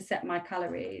how to set my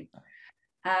calories.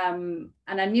 And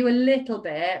I knew a little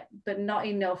bit, but not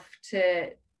enough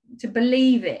to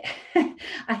believe it.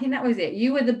 I think that was it.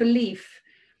 You were the belief.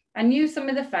 I knew some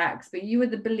of the facts, but you were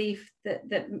the belief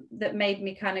that made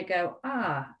me kind of go,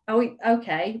 oh,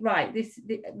 okay, right,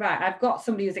 right. I've got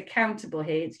somebody who's accountable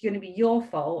here. It's going to be your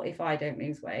fault if I don't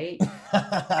lose weight.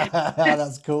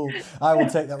 That's cool. I will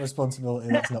take that responsibility.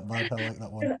 That's not bad. I like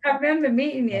that one. I remember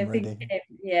meeting you and thinking,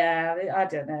 yeah, I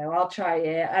don't know, I'll try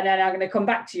it, and then I'm going to come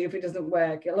back to you if it doesn't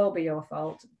work. It'll all be your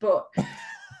fault. But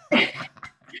I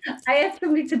had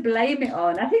somebody to blame it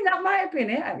on. I think that might have been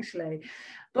it, actually.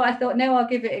 But I thought, no, I'll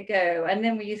give it a go. And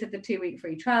then we said the 2-week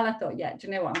free trial. I thought, yeah, do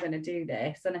you know what? I'm going to do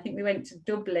this. And I think we went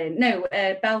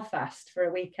to Belfast for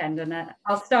a weekend. And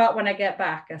I'll start when I get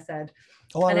back, I said.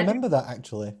 Oh, I remember that,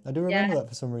 actually. I do remember that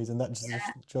for some reason. That just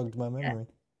jogged my memory.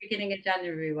 Beginning of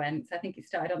January we went. So I think it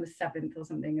started on the 7th or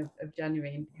something of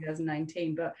January in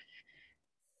 2019.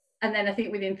 And then I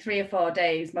think within 3 or 4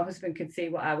 days, my husband could see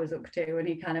what I was up to. And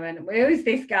he kind of went, who is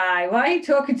this guy? Why are you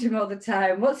talking to him all the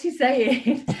time? What's he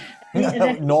saying?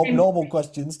 Normal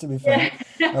questions, to be fair.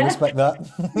 Yeah. I respect that.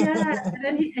 Yeah, and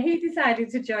then he decided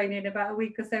to join in about a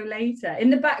week or so later in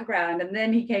the background, and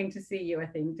then he came to see you, I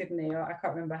think, didn't he? Or I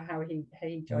can't remember how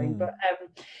he joined, but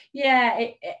yeah,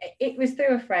 it was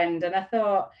through a friend, and I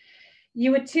thought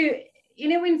you were too. You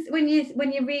know, when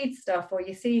you read stuff or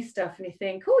you see stuff and you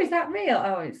think, oh, is that real?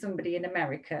 Oh, it's somebody in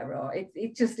America, or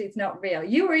it's not real.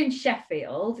 You were in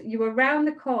Sheffield, you were around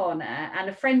the corner, and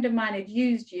a friend of mine had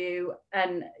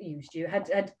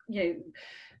had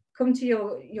come to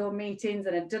your meetings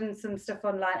and had done some stuff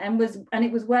online and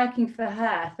it was working for her.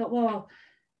 I thought, well,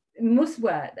 it must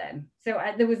work then. So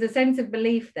there was a sense of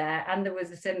belief there, and there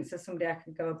was a sense of somebody I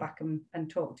could go back and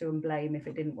talk to and blame if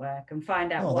it didn't work and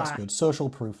find out why. Oh, that's good. Social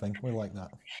proofing. We like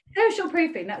that. Social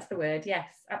proofing, that's the word. Yes,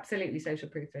 absolutely, social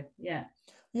proofing. Yeah.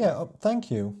 Yeah, thank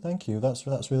you. That's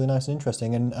really nice and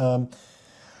interesting. And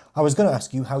I was going to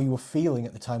ask you how you were feeling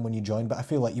at the time when you joined, but I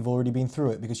feel like you've already been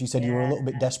through it, because you said you were a little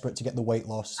bit desperate to get the weight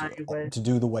loss, to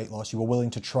do the weight loss. You were willing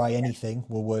to try anything,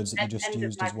 were words that you just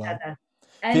used as well.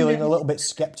 Feeling a little bit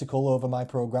skeptical over my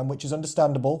program, which is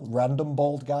understandable. Random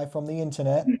bald guy from the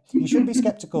internet. You should be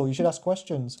skeptical. You should ask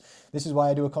questions. This is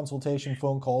why I do a consultation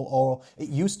phone call, or it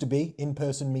used to be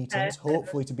in-person meetings,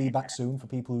 hopefully to be back soon for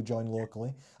people who join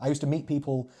locally. I used to meet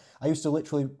people. I used to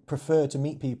literally prefer to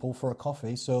meet people for a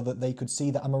coffee so that they could see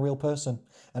that I'm a real person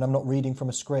and I'm not reading from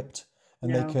a script.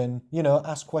 And they can,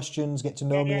 ask questions, get to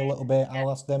know me a little bit.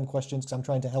 I'll ask them questions because I'm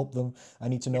trying to help them. I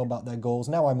need to know about their goals.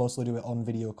 Now I mostly do it on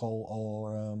video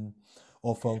call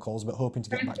or phone calls, but hoping to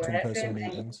get back to in-person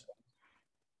meetings.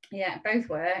 Yeah, both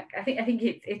work. I think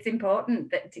it's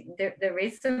important that there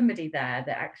is somebody there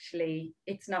that actually,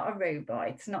 it's not a robot.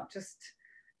 It's not just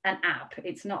an app.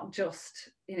 It's not just,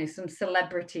 some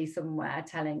celebrity somewhere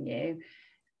telling you.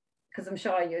 Because I'm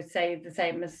sure you'd say the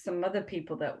same as some other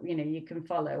people that you can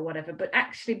follow or whatever, but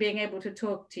actually being able to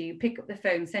talk to you, pick up the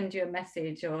phone, send you a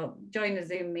message, or join a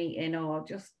Zoom meeting, or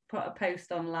just put a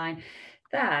post online,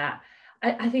 that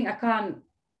I think I can't,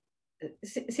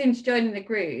 since joining the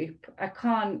group,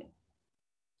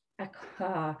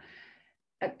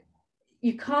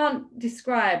 you can't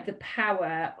describe the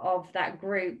power of that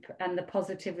group and the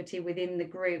positivity within the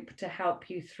group to help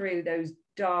you through those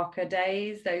darker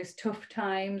days, those tough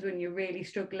times when you're really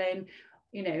struggling,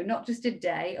 not just a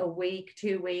day, a week,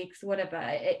 2 weeks, whatever.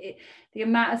 The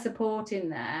amount of support in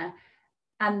there,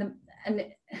 and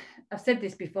I've said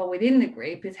this before within the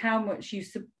group, is how much you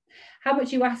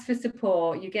ask for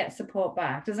support, you get support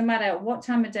back. Doesn't matter what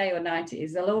time of day or night it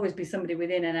is, there'll always be somebody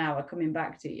within an hour coming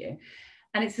back to you.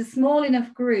 And it's a small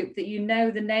enough group that you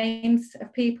know the names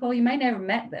of people. You may never have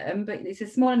met them, but it's a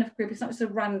small enough group. It's not just a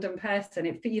random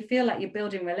person. You feel like you're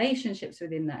building relationships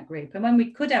within that group. And when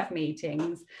we could have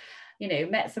meetings,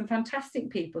 met some fantastic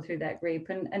people through that group.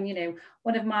 And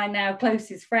one of my now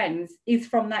closest friends is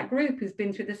from that group, who's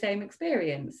been through the same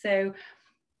experience. So,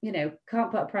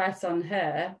 can't put a price on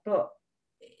her, but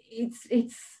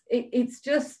it's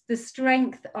just the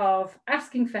strength of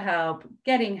asking for help,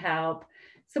 getting help,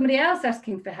 somebody else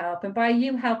asking for help, and by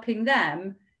you helping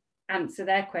them answer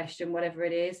their question, whatever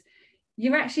it is,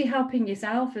 you're actually helping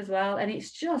yourself as well. And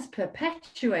it's just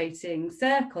perpetuating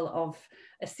circle of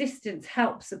assistance,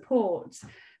 help, support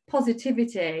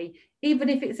positivity, even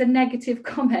if it's a negative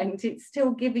comment, it's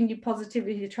still giving you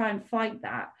positivity to try and fight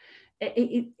that.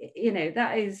 You know,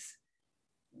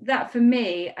 that for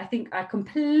me, I think I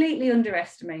completely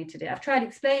underestimated it. I've tried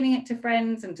explaining it to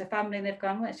friends and to family, and they've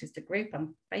gone, well, it's just a group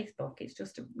on Facebook. It's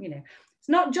just you know, it's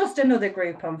not just another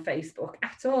group on Facebook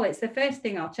at all. It's the first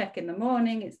thing I'll check in the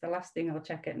morning. It's the last thing I'll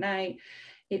check at night.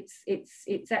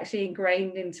 It's actually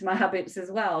ingrained into my habits as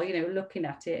well, you know, looking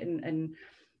at it, and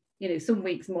you know, some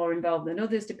weeks more involved than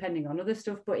others, depending on other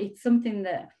stuff, but it's something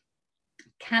that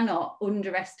cannot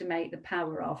underestimate the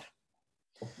power of.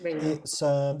 Really. It's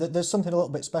there's something a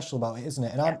little bit special about it, isn't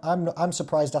it? And I'm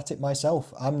surprised at it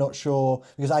myself. I'm not sure,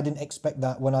 because I didn't expect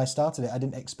that when I started it. I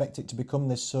didn't expect it to become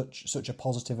this such a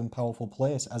positive and powerful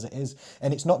place as it is.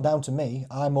 And it's not down to me.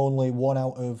 I'm only one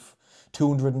out of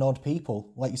 200 and odd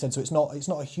people, like you said. So it's not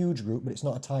a huge group, but it's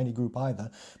not a tiny group either.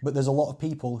 But there's a lot of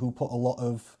people who put a lot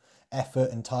of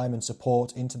effort and time and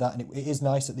support into that, and it is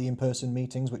nice at the in-person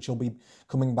meetings, which will be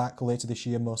coming back later this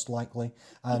year most likely.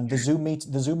 And the Zoom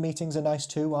meetings are nice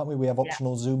too, aren't we? We have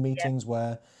optional Zoom meetings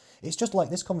where it's just like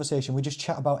this conversation. We just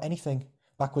chat about anything,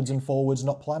 backwards and forwards,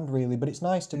 not planned really, but it's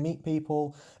nice to meet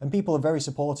people, and people are very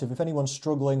supportive. If anyone's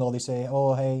struggling, or they say,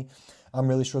 oh hey, I'm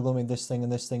really struggling with this thing and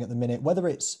this thing at the minute, whether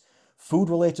it's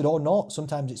food related or not,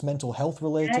 sometimes it's mental health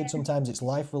related, sometimes it's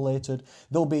life related.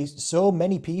 There'll be so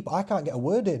many people, I can't get a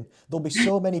word in. There'll be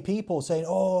so many people saying,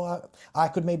 oh, I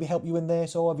could maybe help you in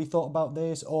this. Oh, have you thought about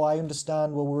this? Oh, I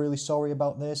understand. Well, we're really sorry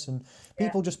about this. And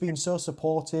people just being so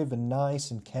supportive and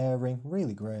nice and caring.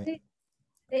 Really great.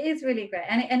 It is really great.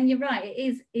 And you're right,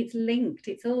 it's linked.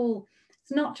 It's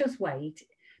not just weight,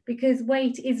 because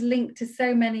weight is linked to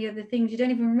so many other things. You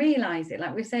don't even realize it, like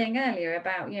we were saying earlier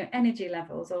about, you know, energy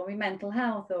levels, or mental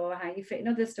health, or how you fit in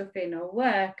other stuff in, or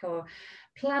work, or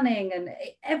planning, and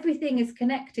everything is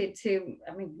connected to,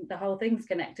 I mean, the whole thing's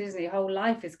connected, isn't it? Your whole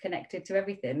life is connected to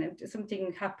everything. And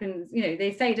something happens, you know,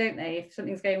 they say, don't they, if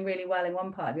something's going really well in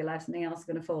one part of your life, something else is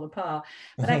going to fall apart.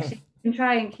 But actually you can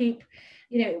try and keep,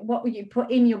 you know, what you put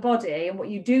in your body and what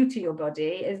you do to your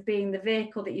body as being the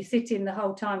vehicle that you sit in the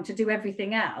whole time to do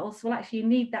everything else. Well, actually you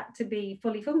need that to be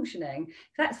fully functioning.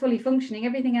 If that's fully functioning,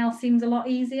 everything else seems a lot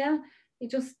easier. It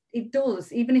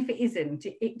does, even if it isn't,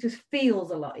 it just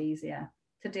feels a lot easier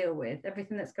to deal with.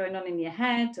 Everything that's going on in your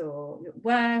head, or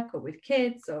work, or with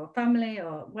kids, or family,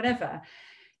 or whatever.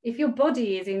 If your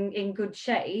body is in good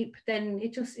shape, then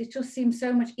it just seems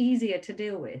so much easier to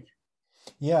deal with.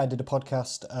 Yeah, I did a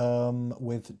podcast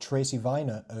with Tracy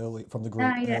Viner from the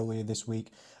group earlier this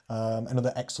week.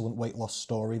 Another excellent weight loss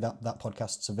story. That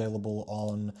podcast's available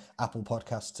on Apple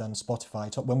Podcasts and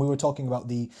Spotify. When we were talking about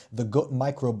the gut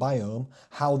microbiome,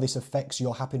 how this affects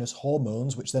your happiness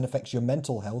hormones, which then affects your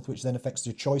mental health, which then affects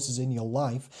your choices in your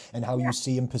life, and how you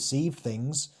see and perceive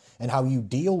things, and how you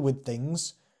deal with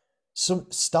things.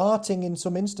 Starting in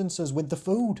some instances with the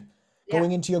food,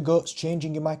 going into your guts,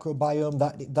 changing your microbiome,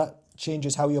 that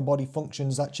changes how your body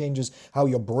functions, that changes how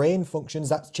your brain functions,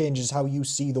 that changes how you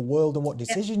see the world and what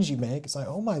decisions you make. It's like,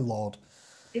 oh my Lord.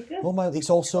 It's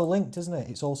all so linked, isn't it?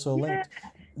 It's all so linked.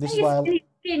 This is why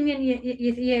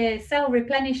your cell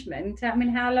replenishment. I mean,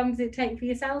 how long does it take for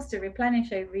your cells to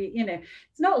replenish over, you know,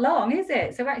 it's not long, is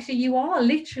it? So actually you are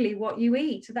literally what you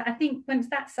eat. That, I think once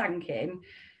that sank in,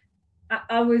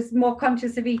 I was more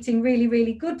conscious of eating really,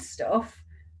 really good stuff.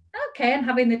 Okay, and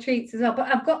having the treats as well,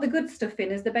 but I've got the good stuff in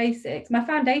as the basics. My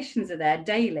foundations are there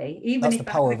daily. Even that's if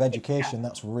the power of education.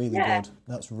 That's really good.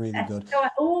 That's really good. So I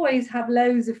always have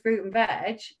loads of fruit and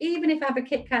veg, even if I have a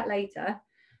Kit Kat later.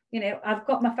 You know, I've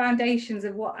got my foundations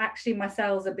of what actually my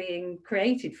cells are being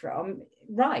created from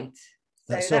right.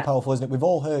 That's so powerful, isn't it? We've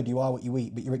all heard you are what you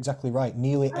eat, but you're exactly right.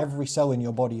 Nearly every cell in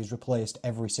your body is replaced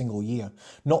every single year.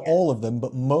 Not all of them,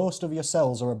 but most of your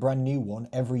cells are a brand new one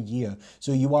every year.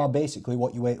 So you are basically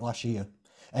what you ate last year.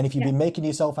 And if you've been making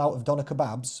yourself out of doner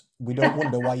kebabs, we don't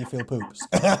wonder why you feel poops,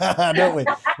 don't we?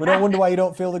 We don't wonder why you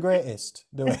don't feel the greatest,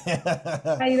 do we?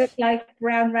 You look like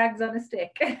brown rags on a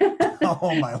stick.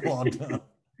 Oh my Lord.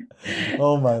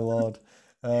 Oh my Lord.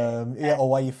 Or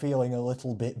why you're feeling a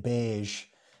little bit beige.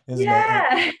 Isn't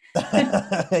it?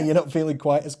 You're not feeling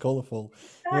quite as colourful.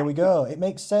 Here we go. It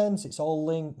makes sense. It's all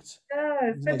linked. It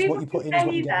does. But people what you put in is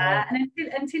what you get out. And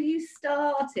until you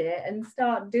start it and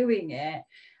start doing it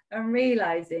and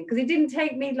realising, because it didn't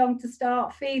take me long to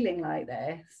start feeling like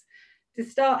this. to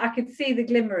start, I could see the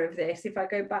glimmer of this if I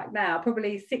go back now,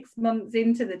 probably 6 months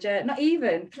into the journey, not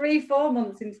even 3-4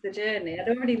 months into the journey. I'd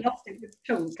already lost a good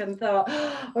chunk and thought,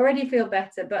 oh, already feel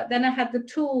better. But then I had the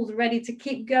tools ready to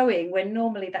keep going, when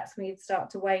normally that's when you'd start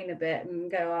to wane a bit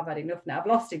and go, oh, I've had enough now, I've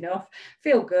lost enough,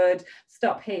 feel good,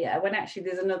 stop here. When actually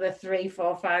there's another 3,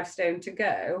 4, 5 stone to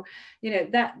go. You know,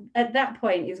 that at that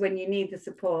point is when you need the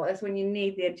support. That's when you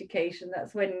need the education.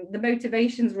 That's when the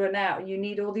motivations run out and you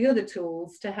need all the other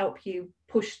tools to help you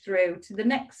push through to the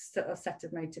next sort of set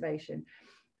of motivation.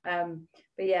 But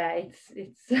yeah,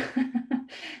 it's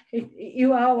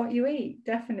you are what you eat,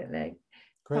 definitely.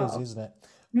 Crazy, isn't it?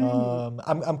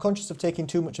 I'm conscious of taking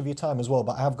too much of your time as well,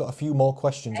 but I have got a few more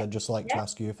questions I'd just like to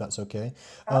ask you, if that's okay.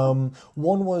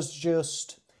 One was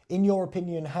just, in your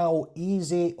opinion, how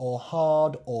easy or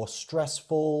hard or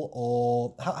stressful,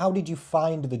 or how did you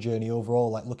find the journey overall,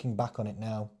 like looking back on it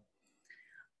now?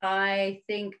 I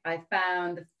think I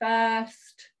found the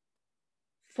first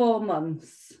 4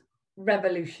 months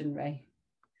revolutionary.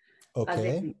 As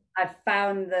Okay. in, I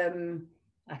found them,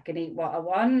 I can eat what I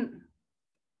want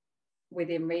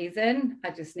within reason. I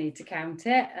just need to count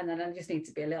it, and then I just need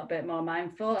to be a little bit more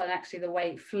mindful. And actually the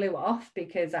weight flew off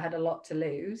because I had a lot to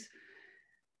lose.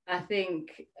 I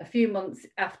think a few months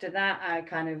after that,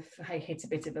 I hit a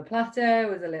bit of a plateau,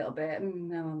 was a little bit,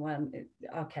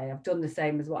 okay, I've done the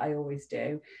same as what I always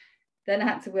do. Then I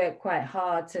had to work quite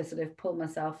hard to sort of pull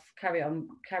myself, carry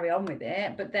on with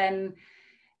it. But then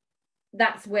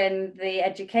that's when the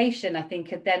education, I think,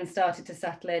 had then started to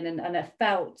settle in, and it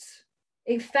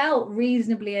felt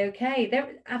reasonably okay.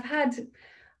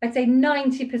 I'd say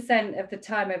 90% of the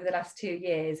time over the last 2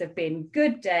 years have been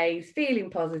good days,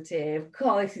 feeling positive.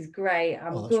 Oh, this is great.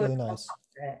 I'm Oh, that's good. really nice.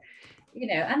 You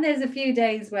know, and there's a few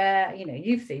days where, you know,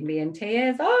 you've seen me in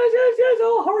tears. Oh, it's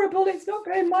all horrible. It's not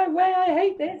going my way. I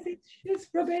hate this. It's just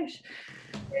rubbish.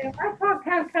 You know, I can't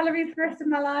count calories for the rest of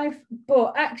my life.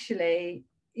 But actually,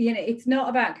 you know, it's not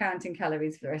about counting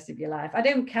calories for the rest of your life. I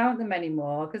don't count them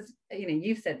anymore because, you know,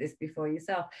 you've said this before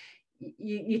yourself.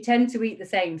 You tend to eat the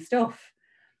same stuff.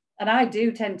 And I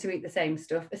do tend to eat the same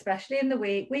stuff, especially in the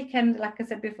weekend, like I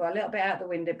said before, a little bit out the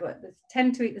window, but I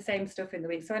tend to eat the same stuff in the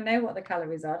week. So I know what the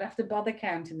calories are. I don't have to bother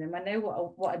counting them. I know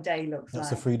what a day looks like.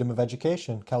 That's the freedom of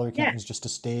education. Calorie counting is just a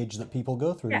stage that people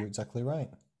go through. You're exactly right.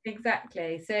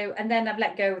 Exactly. So, and then I've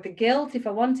let go of the guilt. If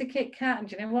I want a Kit Kat, and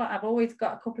do you know what? I've always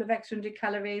got a couple of extra 100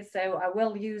 calories, so I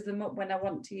will use them up when I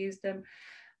want to use them.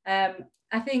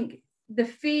 I think the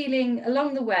feeling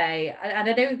along the way, and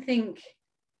I don't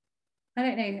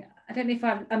know if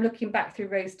I'm looking back through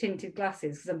rose tinted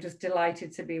glasses because I'm just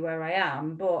delighted to be where I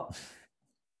am, but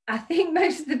I think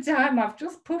most of the time I've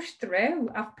just pushed through.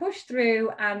 I've pushed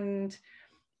through, and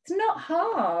it's not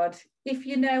hard if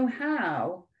you know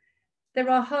how. There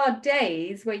are hard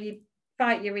days where you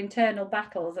fight your internal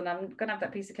battles, and I'm going to have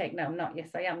that piece of cake. No, I'm not. Yes,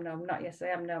 I am. No, I'm not. Yes, I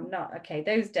am. No, I'm not. Okay,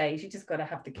 those days you just got to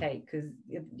have the cake because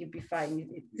you'd be fighting.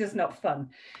 It's just not fun.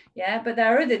 Yeah, but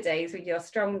there are other days where you're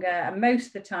stronger, and most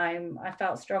of the time I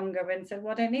felt stronger and said,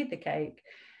 well, I don't need the cake.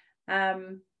 I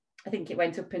think it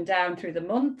went up and down through the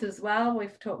month as well.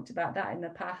 We've talked about that in the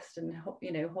past, and,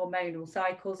 you know, hormonal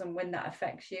cycles and when that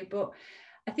affects you. But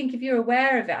I think if you're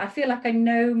aware of it, I feel like I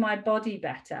know my body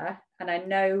better, and I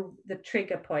know the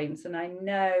trigger points, and I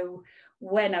know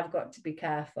when I've got to be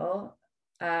careful.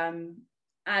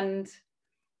 And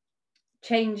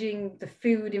changing the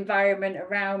food environment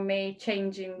around me,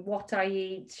 changing what I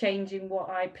eat, changing what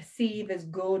I perceive as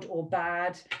good or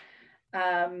bad,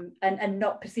 and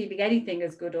not perceiving anything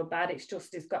as good or bad. It's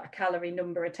got a calorie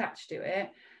number attached to it.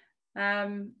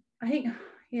 I think,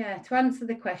 yeah, to answer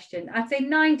the question, I'd say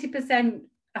 90%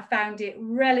 I found it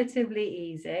relatively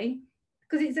easy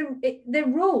because they're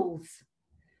rules,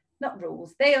 not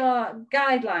rules. They are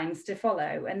guidelines to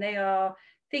follow, and they are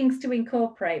things to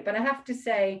incorporate. But I have to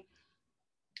say,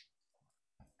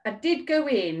 I did go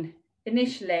in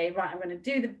initially, right, I'm going to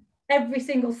do every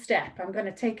single step. I'm going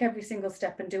to take every single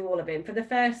step and do all of it. And for the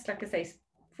first, like I say,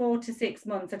 4 to 6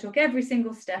 months, I took every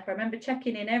single step. I remember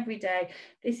checking in every day.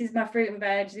 This is my fruit and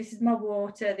veg. This is my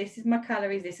water. This is my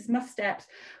calories. This is my steps.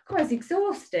 God, it's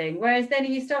exhausting. Whereas then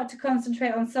you start to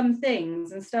concentrate on some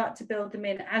things and start to build them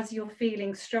in as you're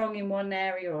feeling strong in one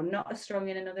area or not as strong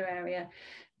in another area.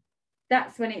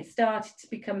 That's when it started to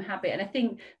become habit. And I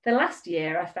think the last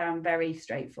year I found very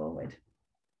straightforward.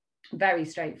 But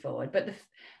I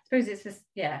suppose it's just,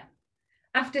 yeah.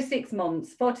 After 6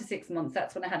 months, 4 to 6 months,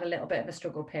 that's when I had a little bit of a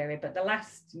struggle period. But the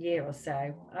last year or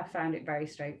so, I found it very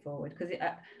straightforward because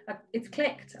it's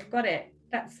clicked. I've got it.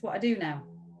 That's what I do now.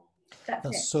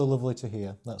 That's so lovely to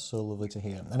hear. That's so lovely to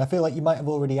hear. And I feel like you might have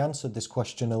already answered this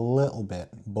question a little bit,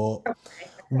 but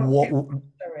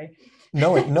Sorry.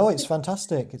 No, it's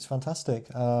fantastic. It's fantastic.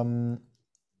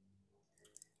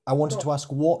 I wanted But to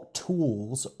ask what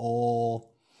tools, or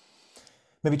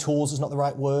maybe tools is not the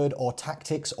right word, or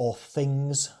tactics or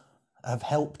things have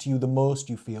helped you the most,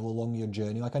 you feel, along your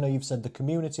journey? Like, I know you've said the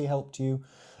community helped you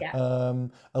yeah,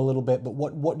 a little bit, but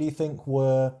what do you think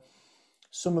were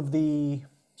some of the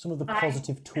I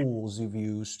positive tools you've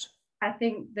used I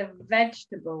think the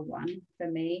vegetable one for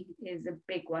me is a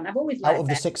big one. I've always out liked of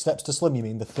the veg. 6 steps to slim? You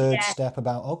mean the third Yeah, step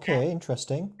about, yeah. okay,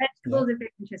 interesting. Yeah. Vegetables are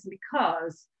very interesting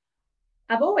because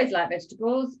I've always liked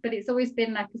vegetables, but it's always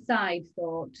been like a side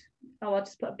thought. Oh, I'll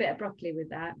just put a bit of broccoli with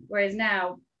that. Whereas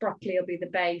now broccoli will be the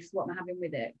base. What am I having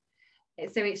with it?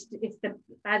 So it's the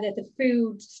either the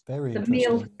food, Very the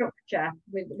meal interesting. structure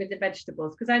with the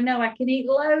vegetables, because I know I can eat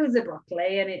loads of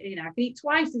broccoli and I can eat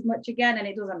twice as much again and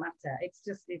it doesn't matter. It's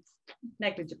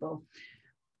negligible.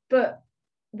 But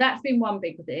that's been one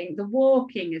big thing. The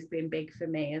walking has been big for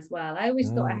me as well. I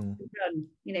always thought I had Mm. to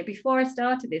run. Before I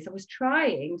started this, I was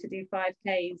trying to do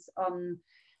 5Ks on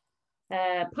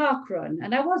park run,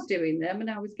 and I was doing them,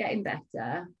 and I was getting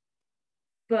better.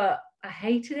 But I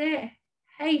hated it,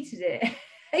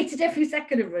 hated every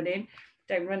second of running.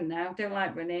 Don't run now. Don't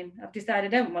like running. I've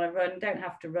decided I don't want to run. Don't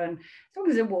have to run. As long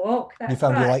as I walk, You that's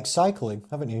found you fine. like cycling,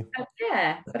 haven't you?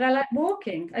 Yeah, but I like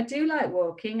walking. I do like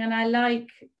walking, and I like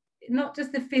not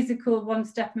just the physical one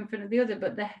step in front of the other,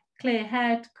 but the clear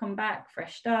head, come back,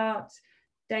 fresh start,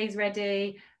 day's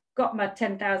ready. Got my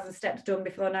 10,000 steps done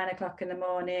before 9 o'clock in the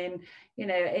morning.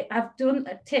 I've done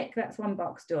a tick. That's one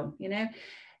box done.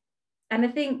 And I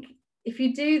think if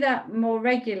you do that more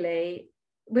regularly,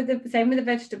 with the same with the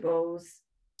vegetables,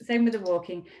 same with the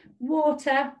walking,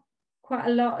 water quite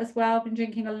a lot as well. I've been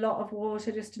drinking a lot of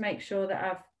water just to make sure that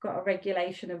I've got a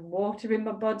regulation of water in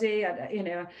my body.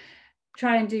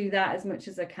 Try and do that as much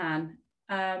as I can.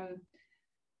 The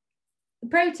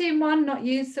protein one, not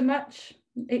used so much.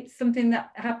 It's something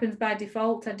that happens by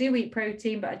default. I do eat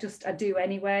protein, but I do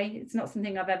anyway. It's not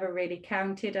something I've ever really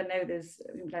counted. I know there's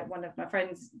like one of my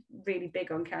friends really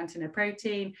big on counting her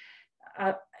protein.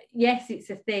 Yes, it's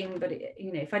a thing, but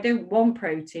if I don't want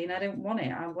protein, I don't want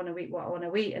it. I want to eat what I want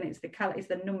to eat, and it's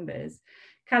the numbers.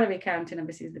 Calorie counting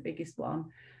obviously is the biggest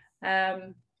one.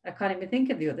 I can't even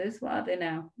think of the others. What are they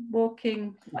now?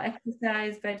 Walking,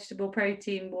 exercise, vegetable,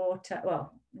 protein, water,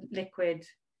 well, liquid.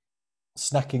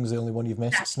 Snacking's the only one you've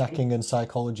missed. Snacking and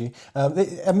psychology.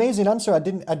 Amazing answer. I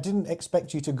didn't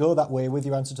expect you to go that way with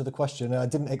your answer to the question. I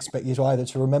didn't expect you to either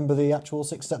to remember the actual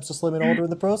 6 steps to slim in order in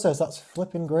the process. That's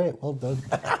flipping great. Well done.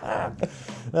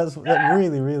 That's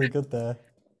really, really good there.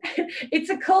 It's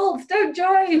a cult. Don't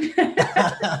join.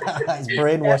 It's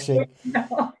brainwashing.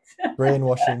 No,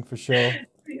 Brainwashing for sure.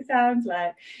 it sounds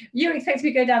like you expect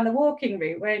me to go down the walking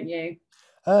route, weren't you?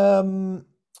 Um,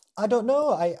 I don't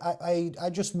know. I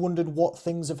just wondered what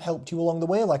things have helped you along the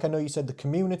way. Like, I know you said the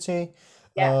community.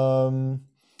 Yeah,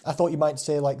 I thought you might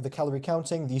say like the calorie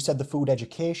counting. You said the food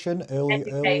education earlier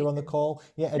on the education. call.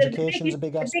 Yeah, The education's a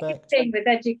biggest, big the biggest aspect. thing with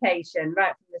education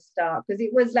right from the start, because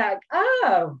it was like,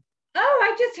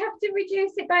 I just have to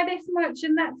reduce it by this much,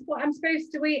 and that's what I'm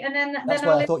supposed to eat, and then That's why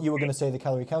I'll I thought you were going to say the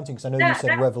calorie counting, because I know you that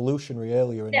said revolutionary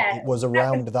earlier, and yeah, it was that was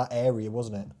around that area,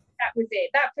 wasn't it? that was it.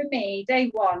 That for me, day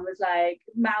one was like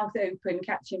mouth open,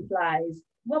 catching flies.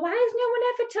 Well, why has no one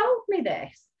ever told me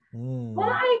this? Mm.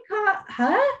 Why can't?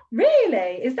 Huh?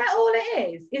 Really? Is that all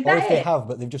it is? Is Or if that they it? have,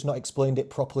 but they've just not explained it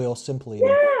properly or simply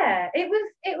enough. Yeah, it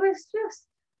was just,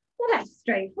 well, that's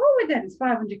straightforward then. It's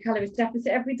 500 calories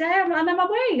deficit every day. I'm on my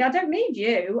way. I don't need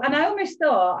you. And I almost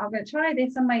thought I'm going to try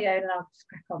this on my own and I'll just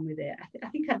crack on with it. I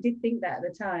think I did think that at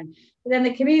the time. But then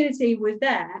the community was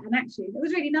there, and actually it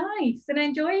was really nice, and I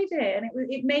enjoyed it, and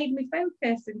it made me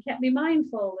focus and kept me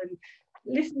mindful and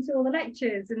listen to all the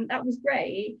lectures, and that was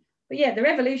great. But yeah, the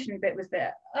revolutionary bit was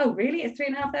that, oh, really? It's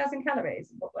 3,500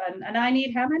 calories. And I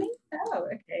need how many? Oh,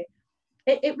 okay.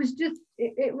 It was just,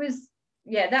 it was,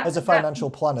 yeah, As a that, financial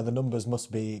planner, the numbers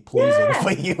must be pleasing yeah,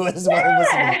 for you as well,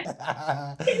 mustn't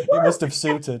yeah, it? it It was. must have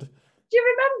suited. Do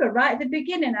you remember right at the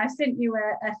beginning? I sent you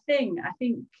a thing, I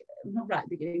think, not right at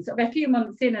the beginning, sort of a few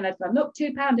months in, and I'd gone, look,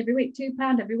 £2 every week,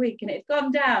 £2 every week. And it's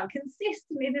gone down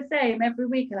consistently the same every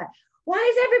week. And like, why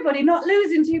is everybody not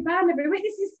losing £2 every week?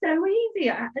 This is so easy.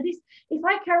 If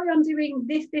I carry on doing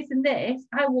this, this, and this,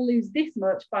 I will lose this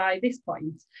much by this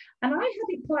point. And I had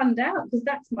it planned out, because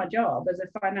that's my job as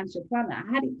a financial planner.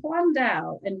 I had it planned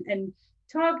out and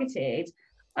targeted.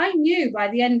 I knew by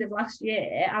the end of last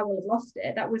year I will have lost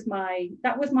it. That was my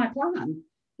plan.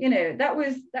 That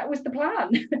was the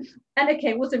plan. And okay,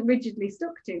 it wasn't rigidly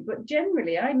stuck to, but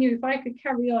generally I knew if I could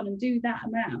carry on and do that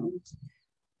amount,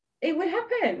 it would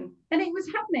happen. And it was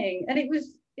happening. And it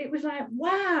was It was like,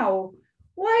 wow,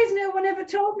 why has no one ever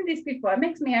told me this before? It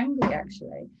makes me angry,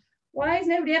 actually. Why has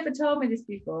nobody ever told me this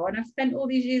before? And I've spent all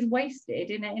these years wasted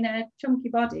in a chunky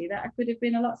body that I could have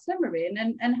been a lot slimmer in,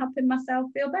 and helping myself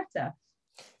feel better.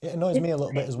 It annoys me a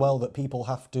little bit as It's, well that people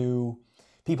have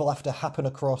to happen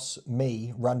across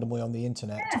me randomly on the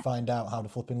internet to yeah, find out how to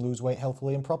flipping lose weight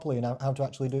healthily and properly, and how to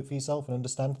actually do it for yourself and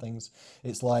understand things.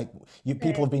 It's like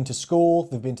people have been to school,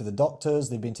 they've been to the doctors,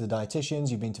 they've been to the dietitians,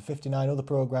 you've been to 59 other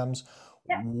programs.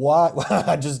 yeah. Why?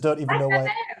 I just don't even I know don't why.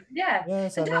 know. Yeah.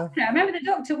 Yes, The I know. doctor, I remember the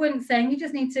doctor once saying, you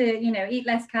just need to, eat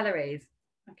less calories.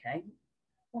 Okay.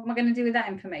 What am I going to do with that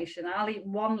information? I'll eat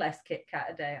one less Kit Kat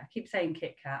a day. I keep saying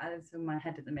Kit Kat, it's in my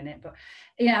head at the minute, but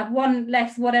one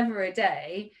less whatever a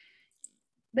day.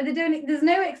 But there's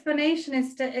no explanation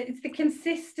as to, it's the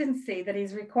consistency that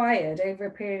is required over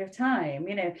a period of time.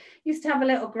 Used to have a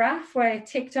little graph where I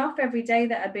ticked off every day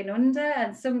that I'd been under,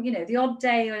 and some, the odd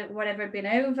day or whatever had been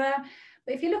over.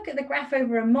 But if you look at the graph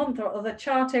over a month, or the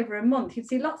chart over a month, you'd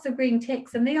see lots of green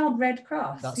ticks and the odd red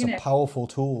cross. That's a powerful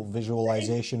tool, It's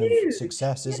visualization of huge.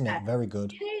 success, isn't Yeah, it? Very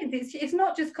good. it is. It's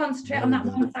not just concentrate on Very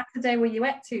that good. one Saturday where you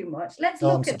ate too much. Let's Oh,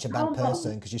 I'm look at such a the bad whole month.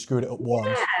 person because you screwed it up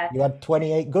once. Yeah, You had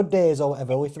 28 good days or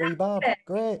whatever with 3 bad.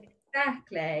 Great.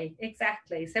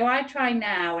 exactly. So I try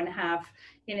now and have,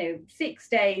 6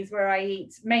 days where I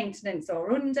eat maintenance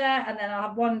or under, and then I'll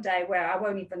have one day where I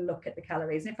won't even look at the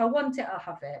calories. And if I want it, I'll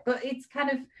have it. But it's kind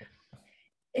of,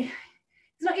 it's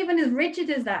not even as rigid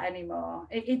as that anymore.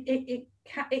 It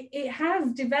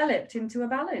has developed into a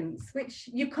balance, which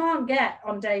you can't get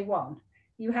on day one.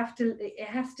 It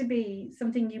has to be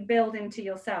something you build into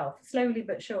yourself slowly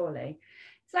but surely.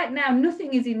 It's like now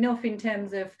nothing is enough in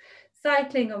terms of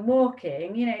cycling and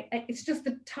walking. It's just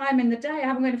the time in the day. I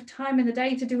haven't got enough time in the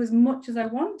day to do as much as I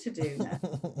want to do now.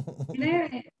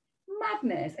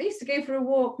 Madness. I used to go for a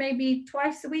walk maybe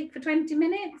twice a week for 20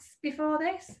 minutes before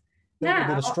this. It would have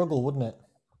been Now, a struggle, wouldn't it?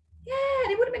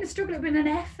 yeah, it would have been a struggle. It would have been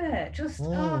an effort. Just,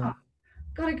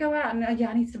 got to go out and,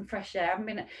 I need some fresh air.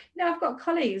 I've got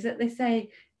colleagues that they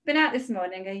say, been out this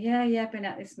morning. I go, yeah, been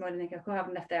out this morning. They go, I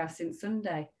haven't left the house since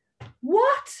Sunday.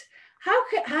 What?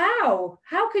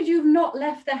 How could you have not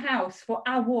left the house for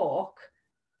a walk,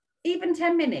 even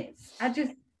 10 minutes?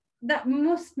 That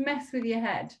must mess with your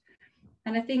head.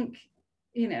 And I think,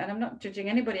 and I'm not judging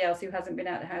anybody else who hasn't been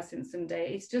out the house since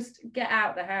Sunday. It's just get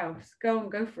out the house, go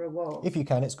for a walk. If you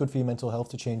can, it's good for your mental health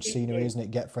to change scenery, isn't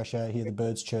it? Get fresh air, hear the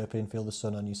birds chirping, feel the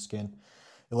sun on your skin.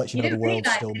 It lets you know the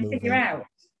world's still moving. Figure out.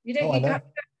 You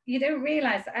don't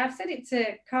realise. I've said it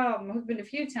to Carl, my husband, a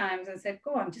few times, and said,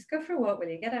 go on, just go for a walk with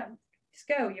you. Get out, just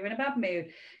go. You're in a bad mood.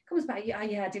 Comes back, yeah,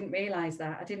 I didn't realise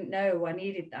that. I didn't know I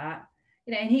needed that.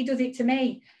 And he does it to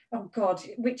me. Oh God,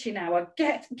 witching hour,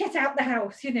 get out the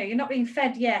house. You're not being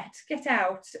fed yet. Get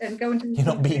out and go and do. You're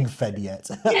not being fed yet.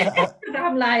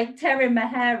 I'm like tearing my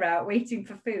hair out, waiting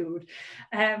for food.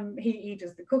 He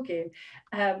does the cooking,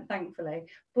 thankfully.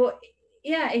 But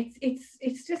yeah,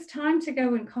 it's just time to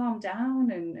go and calm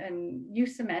down and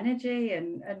use some energy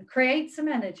and create some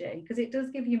energy, because it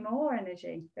does give you more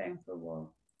energy going for a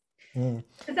walk.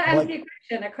 Does that answer your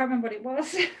question? I can't remember what it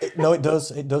was. No, it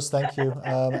does. It does. Thank you.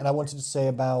 And I wanted to say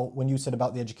about when you said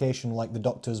about the education, like the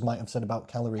doctors might have said about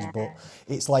calories, but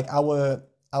it's like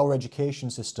our education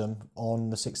system on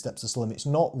the 6 Steps to Slim. It's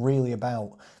not really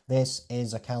about this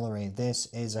is a calorie, this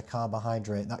is a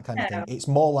carbohydrate, that kind of thing. It's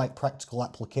more like practical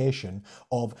application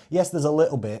of, yes, there's a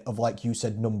little bit of, like you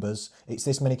said, numbers. It's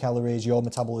this many calories, your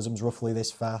metabolism's roughly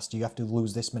this fast, you have to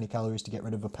lose this many calories to get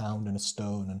rid of a pound and a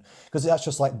stone, and because that's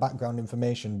just like background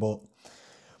information, but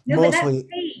mostly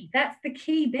that's the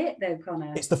key bit though,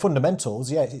 Connor. It's the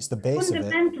fundamentals. Yeah, it's the base of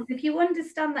it. If you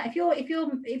understand that,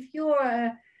 if you're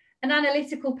an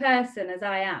analytical person, as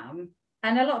I am,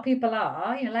 and a lot of people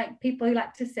are, like people who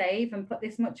like to save and put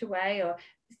this much away, or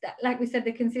like we said,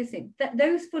 the consistency,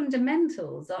 those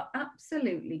fundamentals are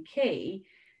absolutely key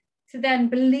to then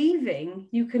believing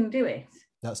you can do it.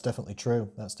 That's definitely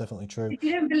true. That's definitely true. If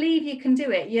you don't believe you can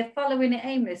do it, you're following it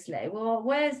aimlessly. Well,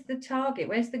 where's the target?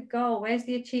 Where's the goal? Where's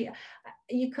the achievement?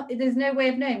 There's no way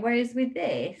of knowing. Whereas with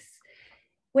this,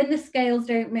 when the scales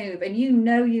don't move and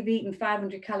you've eaten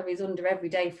 500 calories under every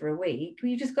day for a week,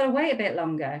 you just got to wait a bit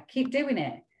longer. Keep doing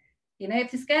it.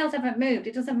 If the scales haven't moved,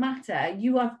 it doesn't matter.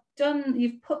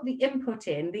 You've put the input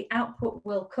in, the output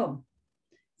will come.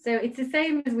 So it's the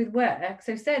same as with work.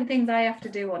 So certain things I have to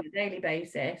do on a daily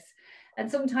basis,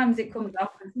 and sometimes it comes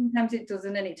off and sometimes it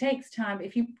doesn't, and it takes time.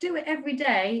 If you do it every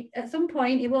day, at some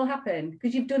point it will happen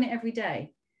because you've done it every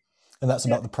day. And that's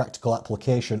about the practical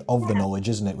application of the knowledge,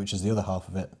 isn't it? Which is the other half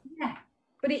of it. Yeah,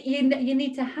 but you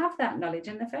need to have that knowledge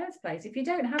in the first place. If you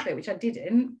don't have it, which I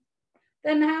didn't,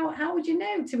 then how would you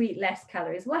know to eat less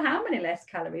calories? Well, how many less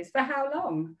calories? For how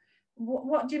long?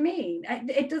 What do you mean?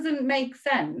 It doesn't make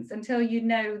sense until you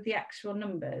know the actual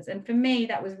numbers. And for me,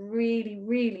 that was really,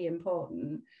 really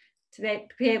important to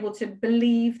be able to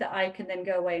believe that I can then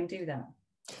go away and do that.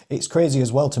 It's crazy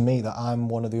as well to me that I'm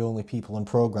one of the only people on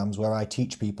programs where I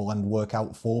teach people and work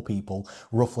out for people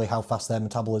roughly how fast their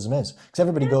metabolism is. Because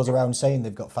everybody goes around saying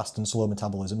they've got fast and slow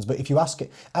metabolisms, but if you ask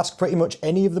pretty much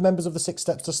any of the members of the Six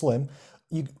Steps to Slim,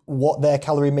 what their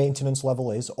calorie maintenance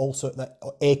level is, also that,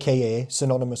 AKA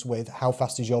synonymous with how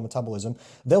fast is your metabolism,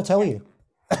 they'll tell you.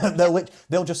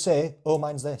 they'll just say, "Oh,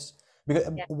 mine's this."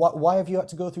 Because Yeah. why have you had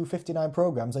to go through 59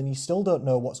 programs and you still don't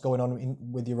know what's going on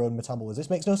with your own metabolism? This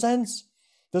makes no sense,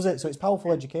 does it? So it's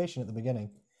powerful education at the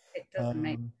beginning. It doesn't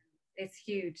make it's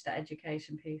huge, that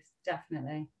education piece,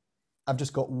 definitely. I've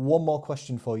just got one more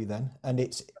question for you then, and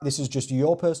this is just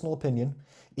your personal opinion.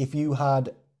 If you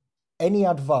had any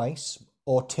advice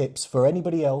or tips for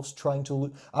anybody else trying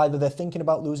to either they're thinking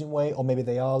about losing weight or maybe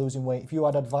they are losing weight, if you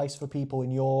had advice for people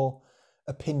in your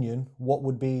opinion, what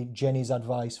would be Jenny's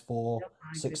advice for Oh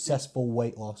my goodness. successful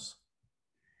weight loss?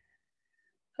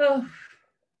 Oh,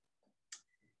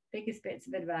 biggest bits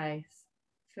of advice.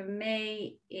 For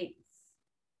me, it's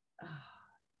oh,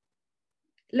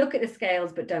 look at the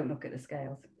scales, but don't look at the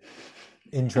scales.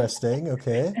 Interesting.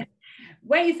 Okay.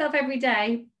 Weigh yourself every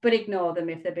day, but ignore them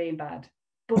if they're being bad.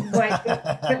 But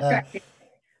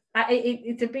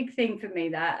it's a big thing for me,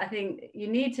 that I think you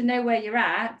need to know where you're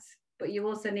at, but you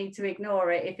also need to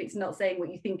ignore it if it's not saying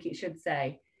what you think it should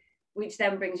say, which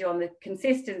then brings you on the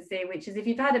consistency, which is if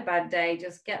you've had a bad day,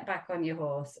 just get back on your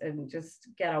horse and just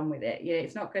get on with it. You know,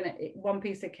 it's not going to, one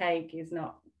piece of cake is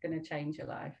not going to change your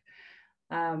life.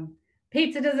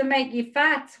 Pizza doesn't make you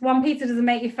fat. One pizza doesn't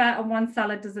make you fat, and one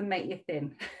salad doesn't make you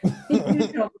thin.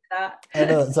 I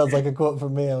know, it sounds like a quote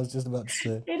from me. I was just about to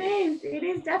say. It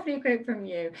is definitely a quote from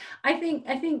you. I think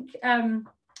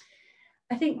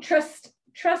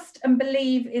trust and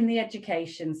believe in the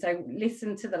education. So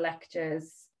listen to the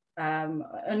lectures,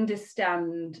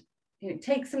 understand,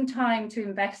 take some time to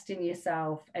invest in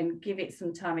yourself and give it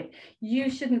some time. You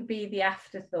shouldn't be the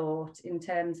afterthought in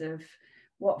terms of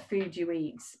what food you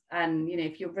eat. And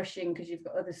if you're rushing because you've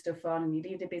got other stuff on and you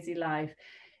lead a busy life,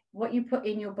 what you put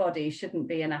in your body shouldn't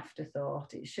be an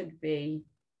afterthought. It should be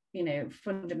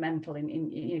fundamental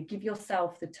in give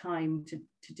yourself the time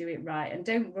to do it right, and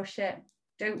don't rush it.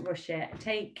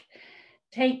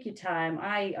 Take your time.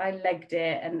 I legged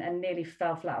it and nearly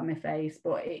fell flat on my face,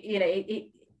 but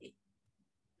it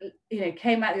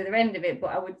came out the other end of it. But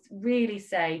I would really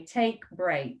say take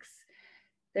breaks.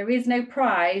 There is no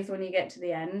prize when you get to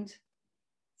the end,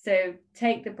 so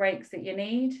take the breaks that you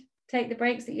need. Take the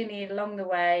breaks that you need along the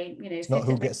way. It's not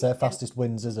who gets there fastest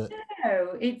wins, is it?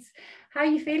 No, it's how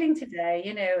you're feeling today.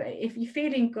 If you're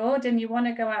feeling good and you want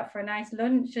to go out for a nice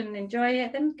lunch and enjoy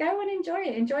it, then go and enjoy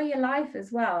it. Enjoy your life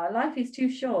as well. Our life is too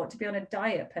short to be on a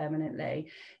diet permanently.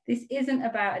 This isn't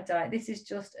about a diet. This is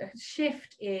just a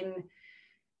shift in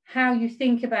how you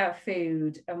think about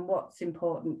food and what's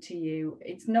important to you.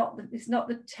 It's not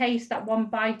the taste, that one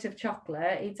bite of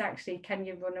chocolate. It's actually, can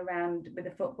you run around with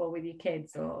a football with your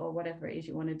kids or whatever it is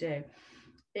you want to do.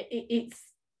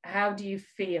 It's how do you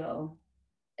feel,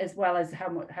 as well as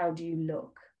how do you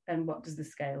look, and what does the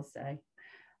scale say.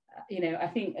 I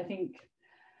think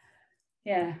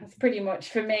yeah, that's pretty much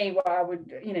for me what I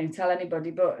would tell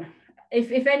anybody. But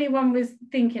if anyone was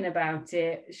thinking about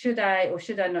it, should I or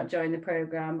should I not join the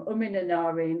program? In and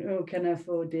ahhing, oh, can I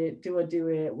afford it? Do I do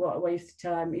it? What a waste of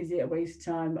time. Is it a waste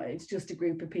of time? It's just a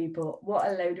group of people. What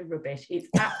a load of rubbish. It's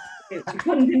absolutely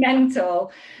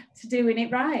fundamental to doing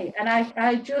it right. And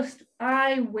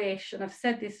I wish, and I've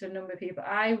said this to a number of people,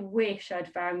 I wish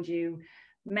I'd found you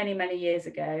many, many years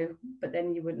ago, but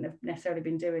then you wouldn't have necessarily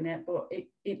been doing it. But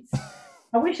it's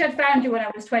I wish I'd found you when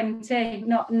I was 20,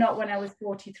 not when I was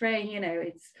 43.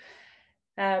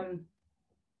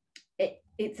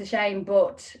 It's a shame,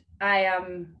 but I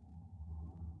am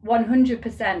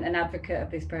 100% an advocate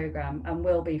of this program and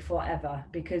will be forever,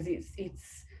 because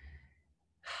it's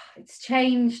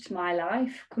changed my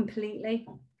life completely.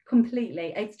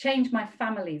 It's changed my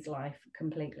family's life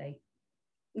completely.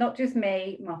 Not just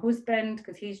me, my husband,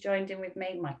 because he's joined in with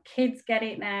me. My kids get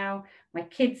it now. My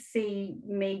kids see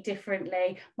me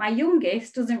differently. My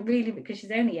youngest doesn't really, because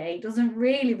she's only 8, doesn't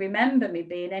really remember me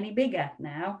being any bigger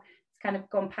now. It's kind of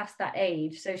gone past that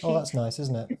age. So that's nice,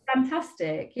 isn't it? It's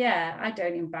fantastic. Yeah, I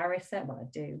don't embarrass her. Well, I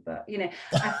do, but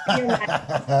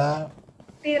I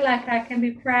feel like I can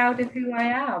be proud of who I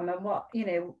am and what in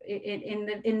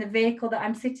the vehicle that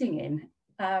I'm sitting in,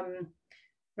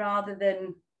 rather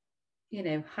than you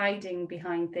know, hiding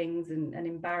behind things and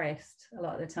embarrassed a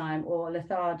lot of the time, or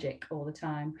lethargic all the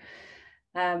time.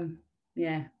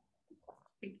 Yeah,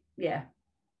 yeah,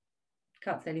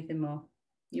 can't say anything more.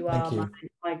 You Thank are you.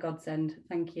 my godsend.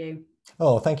 Thank you.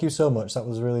 Oh, thank you so much. That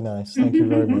was really nice. Thank you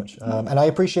very much. And I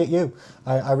appreciate you.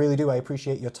 I really do. I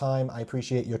appreciate your time. I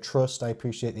appreciate your trust. I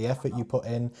appreciate the effort you put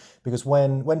in. Because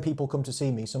when people come to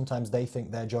see me, sometimes they think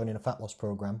they're joining a fat loss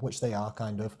program, which they are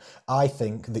kind of. I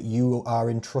think that you are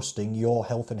entrusting your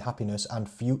health and happiness and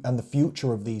the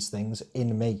future of these things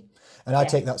in me. And I Yeah,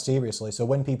 take that seriously. So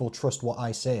when people trust what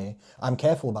I say, I'm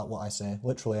careful about what I say,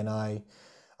 literally. And I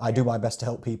do yeah. my best to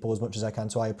help people as much as I can.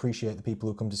 So I appreciate the people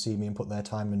who come to see me and put their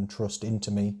time and trust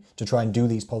into me to try and do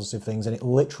these positive things. And it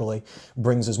literally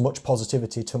brings as much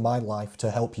positivity to my life to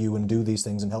help you and do these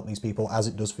things and help these people as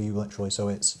it does for you, literally. So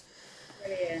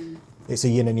Brilliant. it's a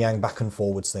yin and yang back and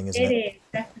forwards thing, isn't It it? is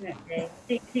definitely. I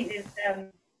think there's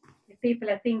if people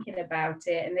are thinking about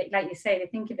it, and they, like you say, they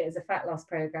think of it as a fat loss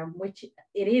program, which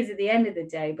it is at the end of the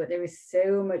day, but there is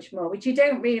so much more, which you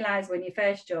don't realize when you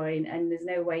first join, and there's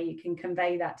no way you can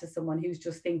convey that to someone who's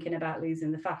just thinking about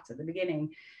losing the fat at the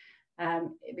beginning.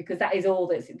 Because that is all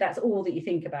that's all that you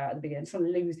think about at the beginning. I just want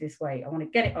to lose this weight. I want to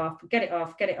get it off, get it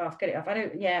off, get it off, get it off. I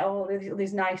don't, yeah, all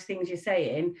these nice things you're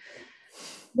saying,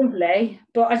 lovely,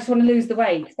 but I just want to lose the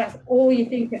weight. That's all you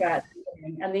think about,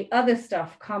 and the other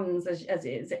stuff comes as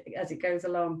it goes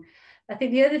along. I think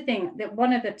the other thing, that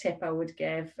one other tip I would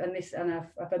give, and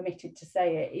I've omitted to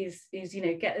say it, is you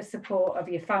know, get the support of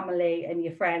your family and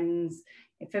your friends.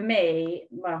 For me,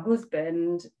 my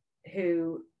husband,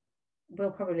 who will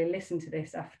probably listen to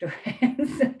this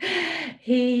afterwards,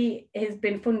 he has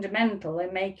been fundamental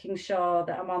in making sure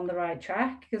that I'm on the right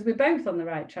track, because we're both on the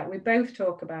right track. We both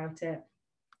talk about it.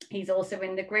 He's also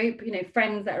in the group, you know,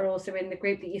 friends that are also in the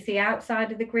group that you see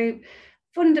outside of the group,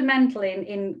 fundamental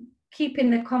in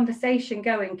keeping the conversation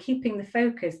going, keeping the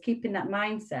focus, keeping that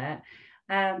mindset.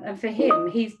 And for him,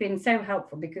 he's been so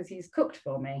helpful because he's cooked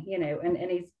for me, you know, and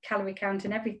he's calorie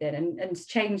counting everything and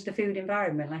changed the food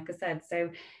environment, like I said. So,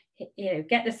 you know,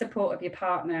 get the support of your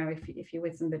partner if you're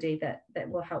with somebody that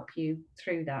will help you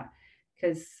through that.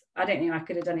 Because I don't think I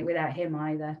could have done it without him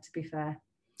either, to be fair.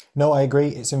 No, I agree.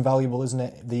 It's invaluable, isn't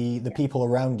it? The people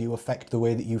around you affect the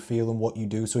way that you feel and what you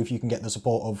do. So if you can get the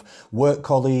support of work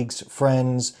colleagues,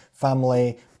 friends,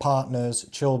 family, partners,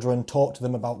 children, talk to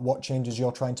them about what changes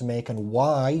you're trying to make and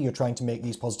why you're trying to make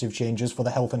these positive changes for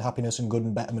the health and happiness and good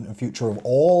and betterment and future of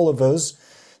all of us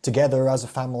together as a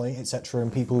family, etc.,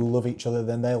 and people who love each other,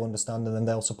 then they'll understand and then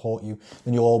they'll support you.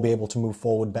 Then you'll all be able to move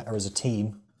forward better as a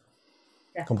team.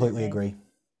 Completely Definitely. agree.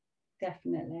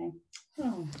 Definitely.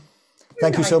 Oh,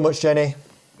 Thank you nice. so much, Jenny.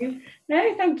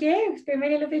 No, thank you. It's been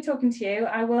really lovely talking to you.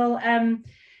 I will,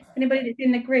 anybody that's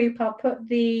in the group, I'll put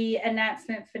the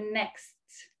announcement for next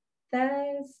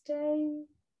Thursday.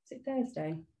 Is it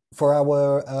Thursday? For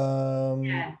our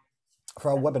Yeah.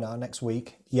 for our webinar next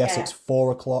week, yes, Yeah. it's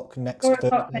 4 o'clock next 4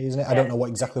 o'clock Thursday, next isn't it? I don't know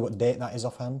Thursday. exactly what date that is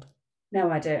offhand. No,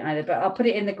 I don't either, but I'll put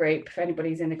it in the group if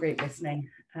anybody's in the group listening.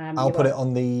 I'll put it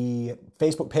on the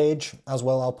Facebook page as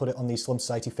well. I'll put it on the Slum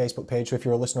Society Facebook page. So if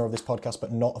you're a listener of this podcast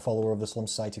but not a follower of the Slum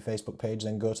Society Facebook page,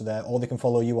 then go to there. Or they can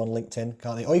follow you on LinkedIn,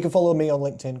 can't they? Or you can follow me on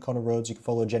LinkedIn, Connor Rhodes. You can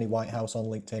follow Jenny Whitehouse on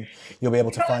LinkedIn. You'll be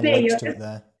able to find links to it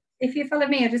there. If you follow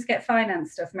me, you'll just get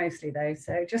finance stuff mostly though.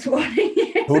 So just warning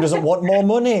you. Who doesn't want more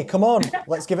money? Come on,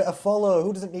 let's give it a follow.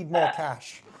 Who doesn't need more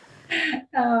cash?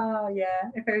 Oh yeah,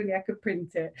 if only I could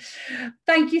print it.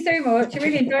 Thank you so much. I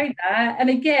really enjoyed that. And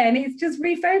again, it's just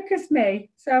refocused me.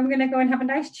 So I'm going to go and have a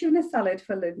nice tuna salad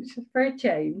for lunch for a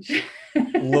change.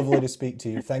 Lovely to speak to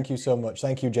you. Thank you so much.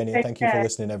 Thank you, Jenny. And thank you for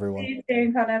listening, everyone. See you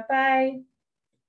soon, Connor. Bye.